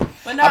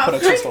 But no,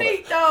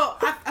 Britney, though,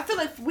 I feel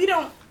like we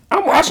don't.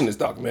 I'm watching this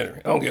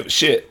documentary. I don't give a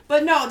shit.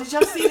 But no, did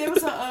y'all see there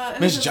was a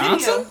Miss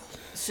Johnson? video.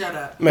 Shut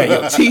up. Man,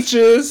 your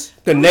teachers,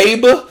 the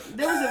neighbor.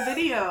 There was a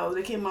video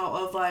that came out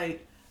of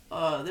like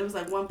there was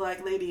like one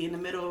black lady in the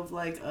middle of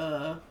like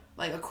a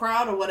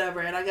crowd or whatever,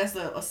 and I guess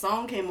a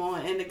song came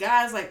on, and the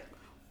guys like,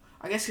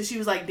 I guess because she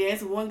was like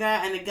dancing with one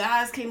guy, and the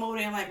guys came over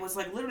there and like was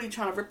like literally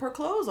trying to rip her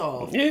clothes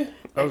off. Yeah,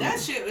 that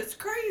shit was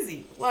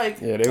crazy. Like,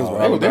 yeah, they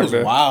was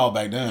wild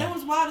back then. It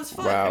was wild as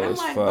fuck. Wild and I'm as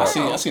like, fuck.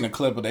 bro. I seen a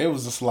clip of it. It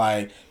was just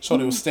like, so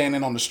they was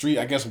standing on the street,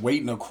 I guess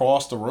waiting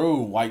across the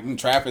road, waiting,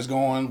 traffic's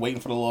going, waiting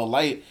for the little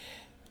light.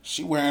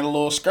 She wearing a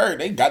little skirt.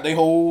 They got the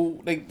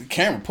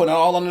camera putting it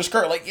all on the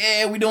skirt. Like,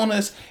 yeah, we doing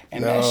this,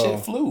 and that shit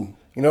flew.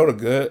 You know the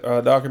good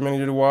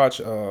documentary to watch,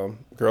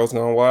 Girls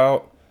Gone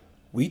Wild.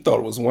 We thought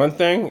it was one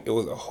thing. It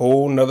was a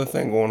whole nother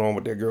thing going on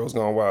with that Girls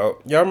Gone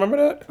Wild. Y'all remember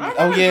that?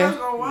 Oh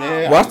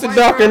yeah. Watch the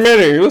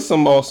documentary. It was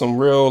some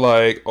real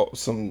like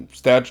some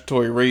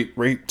statutory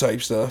rape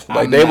type stuff.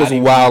 Like they was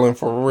wilding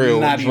for real.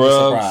 Not drugs. even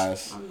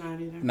surprised. I'm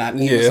not either. Not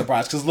even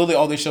surprised because literally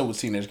all they showed was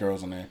teenage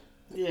girls on there.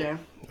 Yeah.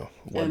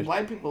 And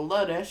white people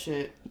love that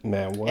shit.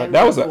 Man, what? And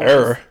That was an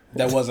error.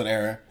 That was an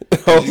error.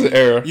 That was an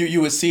error.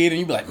 You would see it and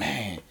you'd be like,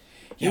 man,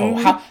 yo,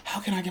 how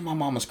can I get my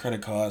mama's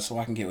credit card so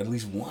I can get at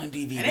least one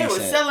DVD And they were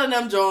set? selling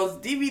them Jones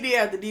DVD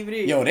after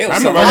DVD. Yo, they were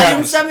selling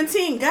Volume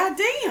 17.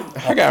 Goddamn.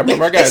 I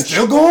got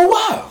still going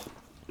wild.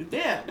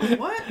 Yeah.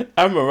 What?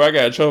 I remember I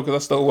got in trouble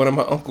because I stole one of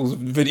my uncle's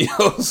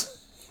videos.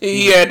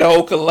 He had the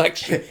whole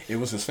collection. It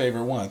was his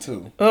favorite one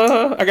too.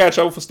 I got in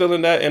trouble for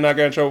stealing that, and I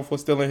got in trouble for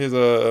stealing his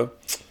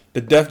the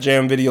Def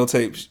Jam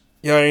videotapes.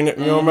 You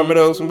don't remember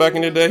those from back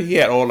in the day? He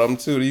had all of them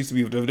too. They used to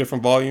be with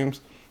different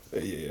volumes.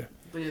 Yeah.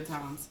 Good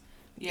times.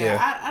 Yeah.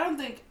 I don't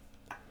think.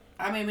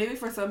 I mean, maybe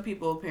for some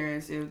people,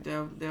 parents,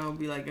 they'll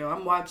be like, yo,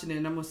 I'm watching it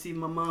and I'm gonna see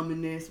my mom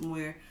in there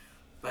somewhere.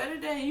 But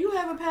today, you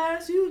have a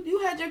past.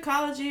 You had your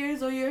college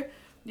years or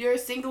your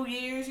single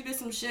years. You did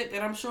some shit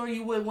that I'm sure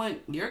you would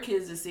want your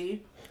kids to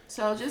see.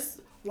 So just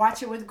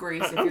watch it with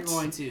grace if you're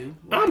going to.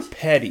 I'm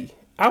petty.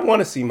 I want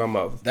to see my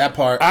mother. That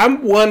part. I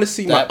want to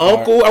see my That part.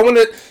 uncle. I want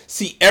to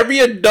see every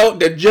adult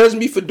that judged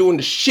me for doing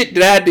the shit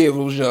that I did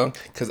when I was young.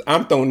 Because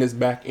I'm throwing this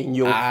back in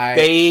your face. I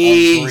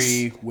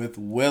agree with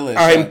Willis.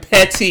 I'm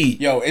petty.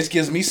 Yo, it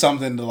gives me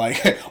something to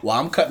like, well,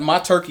 I'm cutting my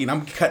turkey, and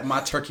I'm cutting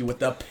my turkey with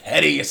the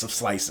pettiest of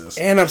slices.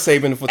 And I'm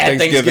saving it for At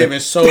Thanksgiving.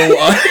 so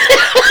I'm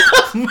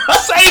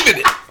saving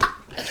it.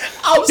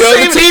 I'm Yo,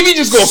 the TV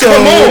just gonna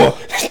come on.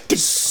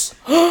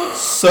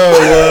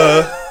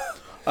 So,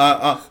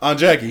 Aunt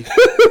Jackie,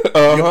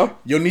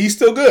 your knee's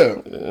still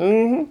good.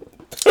 Mm-hmm.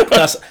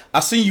 I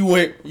seen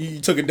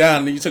you took it down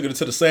and then you took it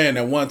to the sand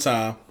that one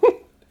time.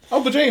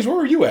 Uncle James, where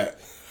were you at?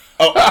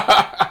 Oh,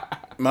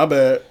 my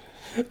bad.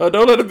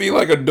 Don't let it be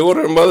like a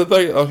daughter and mother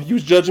thing. Oh, you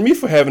was judging me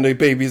for having a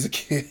baby as a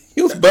kid.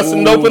 You was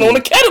busting open on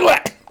a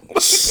Cadillac.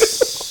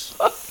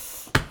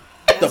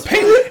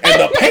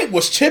 The paint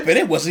was chipping.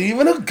 It wasn't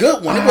even a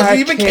good one. It wasn't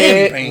even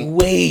candy paint.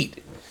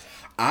 Wait.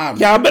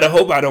 Y'all better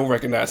hope I don't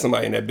recognize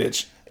somebody in that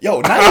bitch.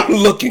 Yo, I'm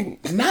looking.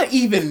 Not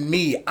even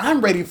me.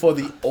 I'm ready for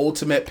the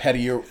ultimate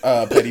petty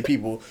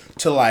people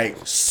to like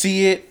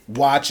see it,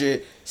 watch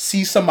it,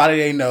 see somebody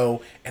they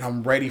know, and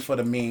I'm ready for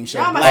the meme show.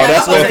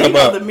 That's what I'm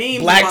about.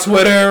 Black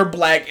Twitter,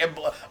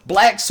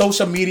 black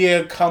social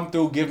media come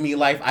through, give me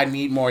life. I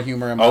need more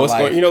humor in my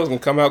life. You know it's gonna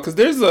come out because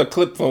there's a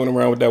clip floating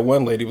around with that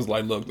one lady was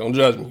like, "Look, don't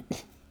judge me."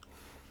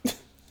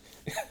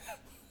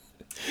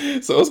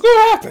 So it's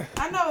gonna happen.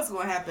 I know it's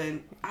gonna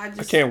happen. I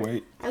can't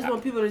wait. I just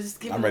want people to just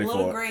give them a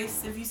little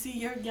grace. If you see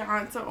your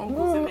aunts or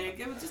uncles in there,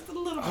 give it just a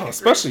little bit.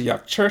 Especially y'all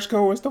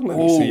churchgoers. Don't let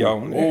me see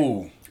y'all in there.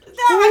 You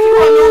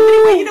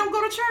don't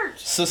go to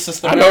church.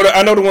 Sister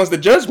I know the ones that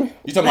judge me.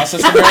 You talking about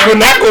Sister Mary? We're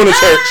not going to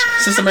church.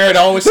 Sister Mary that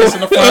always sits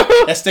in the front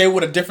that stay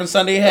with a different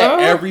Sunday hat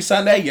every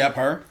Sunday. Yep,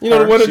 her. You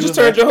know the one that just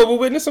turned Jehovah's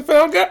Witness and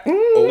found God.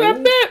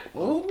 Not that.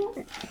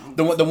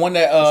 The one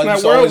that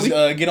used to always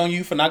get on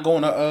you for not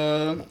going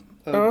to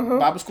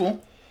Bible school,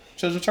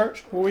 children's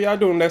church. What were y'all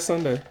doing that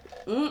Sunday?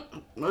 What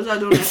y'all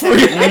doing that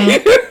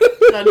Saturday?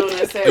 Y'all doing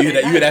that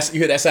Saturday? You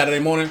hear that Saturday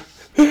morning?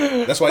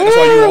 That's why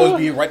you always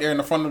be right there in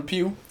the front of the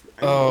pew.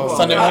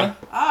 Sunday morning.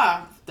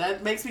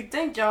 That makes me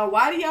think, y'all.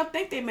 Why do y'all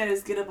think they made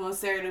us get up on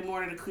Saturday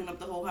morning to clean up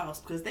the whole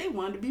house? Because they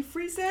wanted to be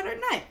free Saturday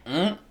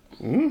night.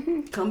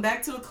 Mm-hmm. Come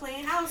back to a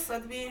clean house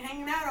after being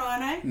hanging out all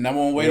night.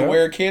 Number one way to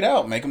wear a kid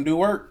out, make them do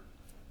work.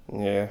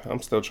 Yeah,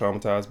 I'm still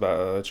traumatized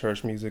by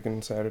church music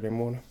on Saturday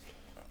morning.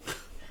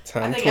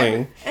 Time to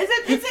clean.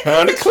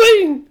 Time to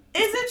clean.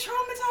 Is it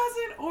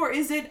traumatizing or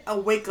is it a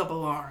wake up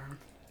alarm?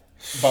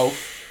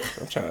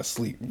 Both. I'm trying to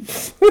sleep.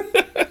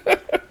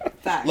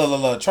 Facts.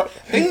 Look.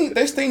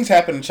 There's things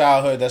happen in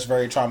childhood that's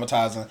very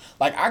traumatizing.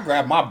 Like, I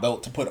grab my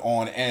belt to put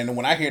on, and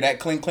when I hear that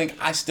clink, clink,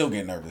 I still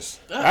get nervous.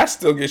 I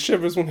still get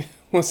shivers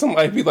when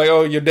somebody be like,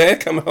 "Oh, your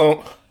dad coming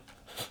home."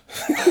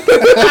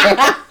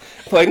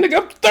 Like,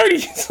 nigga, I'm 30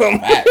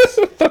 something.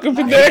 Fuck if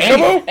your dad come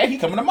home. Hey, he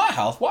coming to my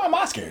house. Why am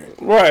I scared?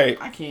 Right.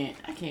 I can't.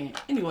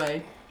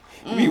 Anyway.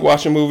 Be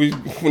watching movies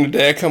when the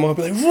dad come up,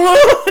 be like, run.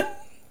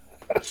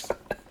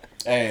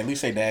 Hey, at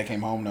least say dad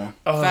came home though.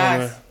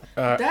 Facts.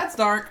 That's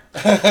dark.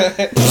 He came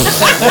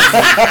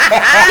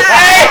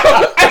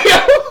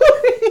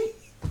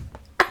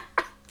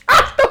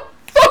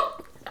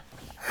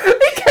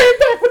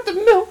back with the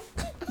milk.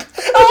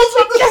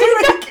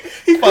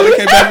 He finally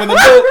came back with the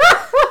milk.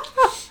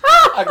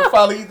 I can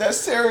finally eat that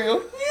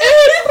cereal.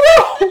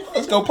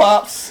 Let's go,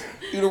 Pops.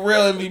 You the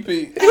real MVP.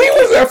 He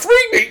was a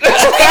freak.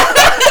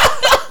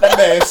 That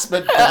man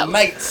spent the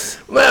nights.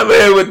 My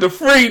man with the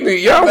freak.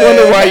 Y'all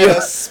wonder why you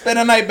spent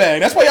a night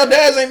bag. That's why your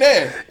dads ain't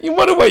there. You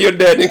wonder why your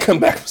dad didn't come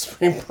back from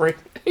spring break.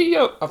 Hey,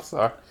 yo, I'm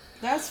sorry.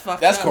 That's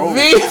fucked That's up. cool.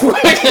 Me,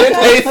 where can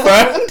they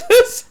find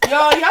us?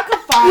 Y'all can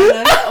find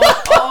us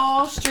on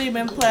all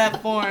streaming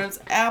platforms: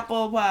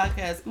 Apple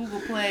Podcasts,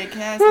 Google Play,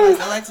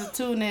 Castbox, Alexa,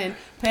 TuneIn,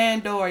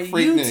 Pandora,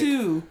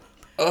 YouTube.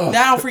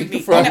 Now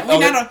Freaknik. We're not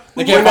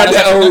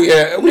that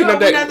old. We're not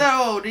that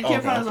old. You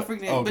can't find us on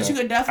Freaknik, but you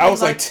can definitely. I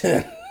was like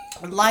 10.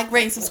 Like,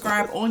 rate, and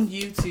subscribe on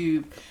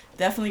YouTube.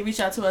 Definitely reach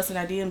out to us in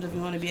our DMs if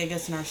you want to be a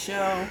guest in our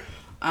show.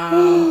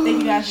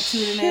 Thank you guys for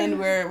tuning in.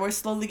 We're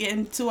slowly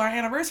getting to our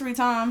anniversary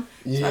time.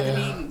 It's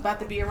about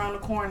to be around the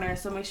corner,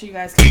 so make sure you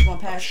guys keep on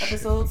past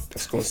episodes.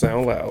 It's gonna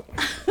sound loud.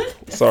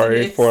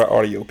 Sorry for our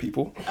audio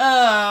people.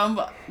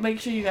 Make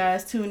sure you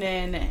guys tune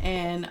in,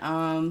 and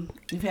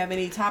if you have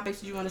any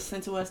topics you want to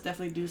send to us,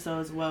 definitely do so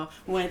as well.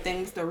 When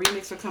things the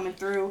remix are coming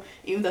through,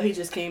 even though he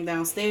just came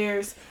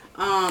downstairs.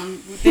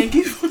 Thank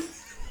you.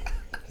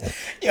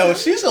 Yo,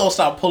 she's gonna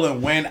stop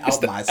pulling wind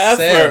out my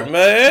sail,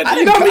 man.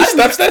 You know how many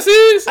steps that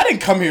is? I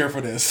didn't come here for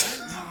this.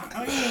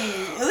 I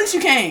mean, at least you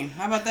came.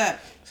 How about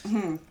that?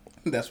 Mm-hmm.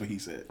 That's what he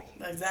said.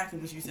 Exactly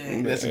what you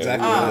said. That's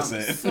exactly what I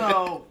said.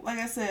 So, like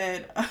I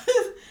said,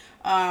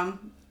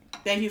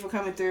 thank you for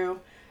coming through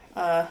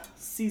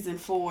season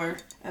 4,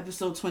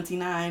 episode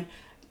 29.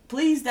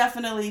 Please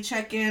definitely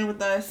check in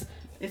with us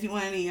if you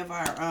want any of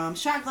our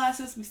shot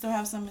glasses. We still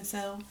have some in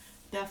sale.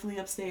 Definitely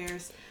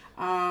upstairs.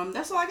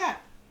 That's all I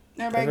got.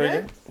 Everybody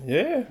good?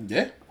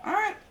 Yeah. All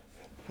right.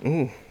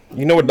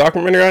 You know what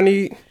documentary I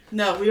need?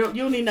 No, you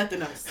don't need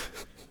nothing else.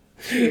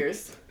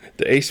 Cheers.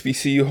 The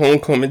HBCU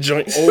homecoming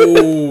joint.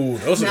 Oh,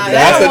 that's a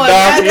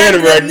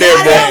documentary right there,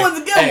 bro. That one's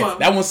a good one.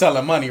 That one's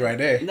selling money right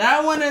there.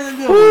 That one is a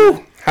good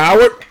one.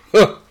 Howard.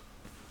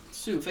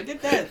 Shoot, forget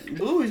that.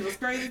 Boobies was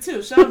crazy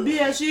too. Shout out to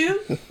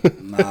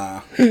BSU.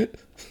 Nah.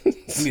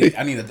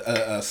 I need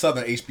a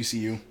Southern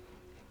HBCU.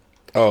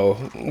 Oh,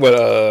 what?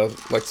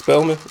 Like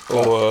Spelman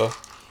or?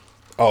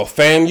 Oh,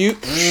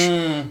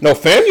 FAMU. No,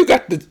 FAMU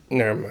got the.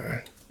 Never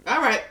mind.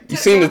 All right. You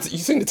seen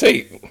the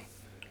tape?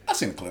 I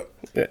seen the clip.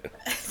 Yeah.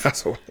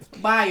 That's what.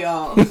 Bye,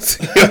 y'all.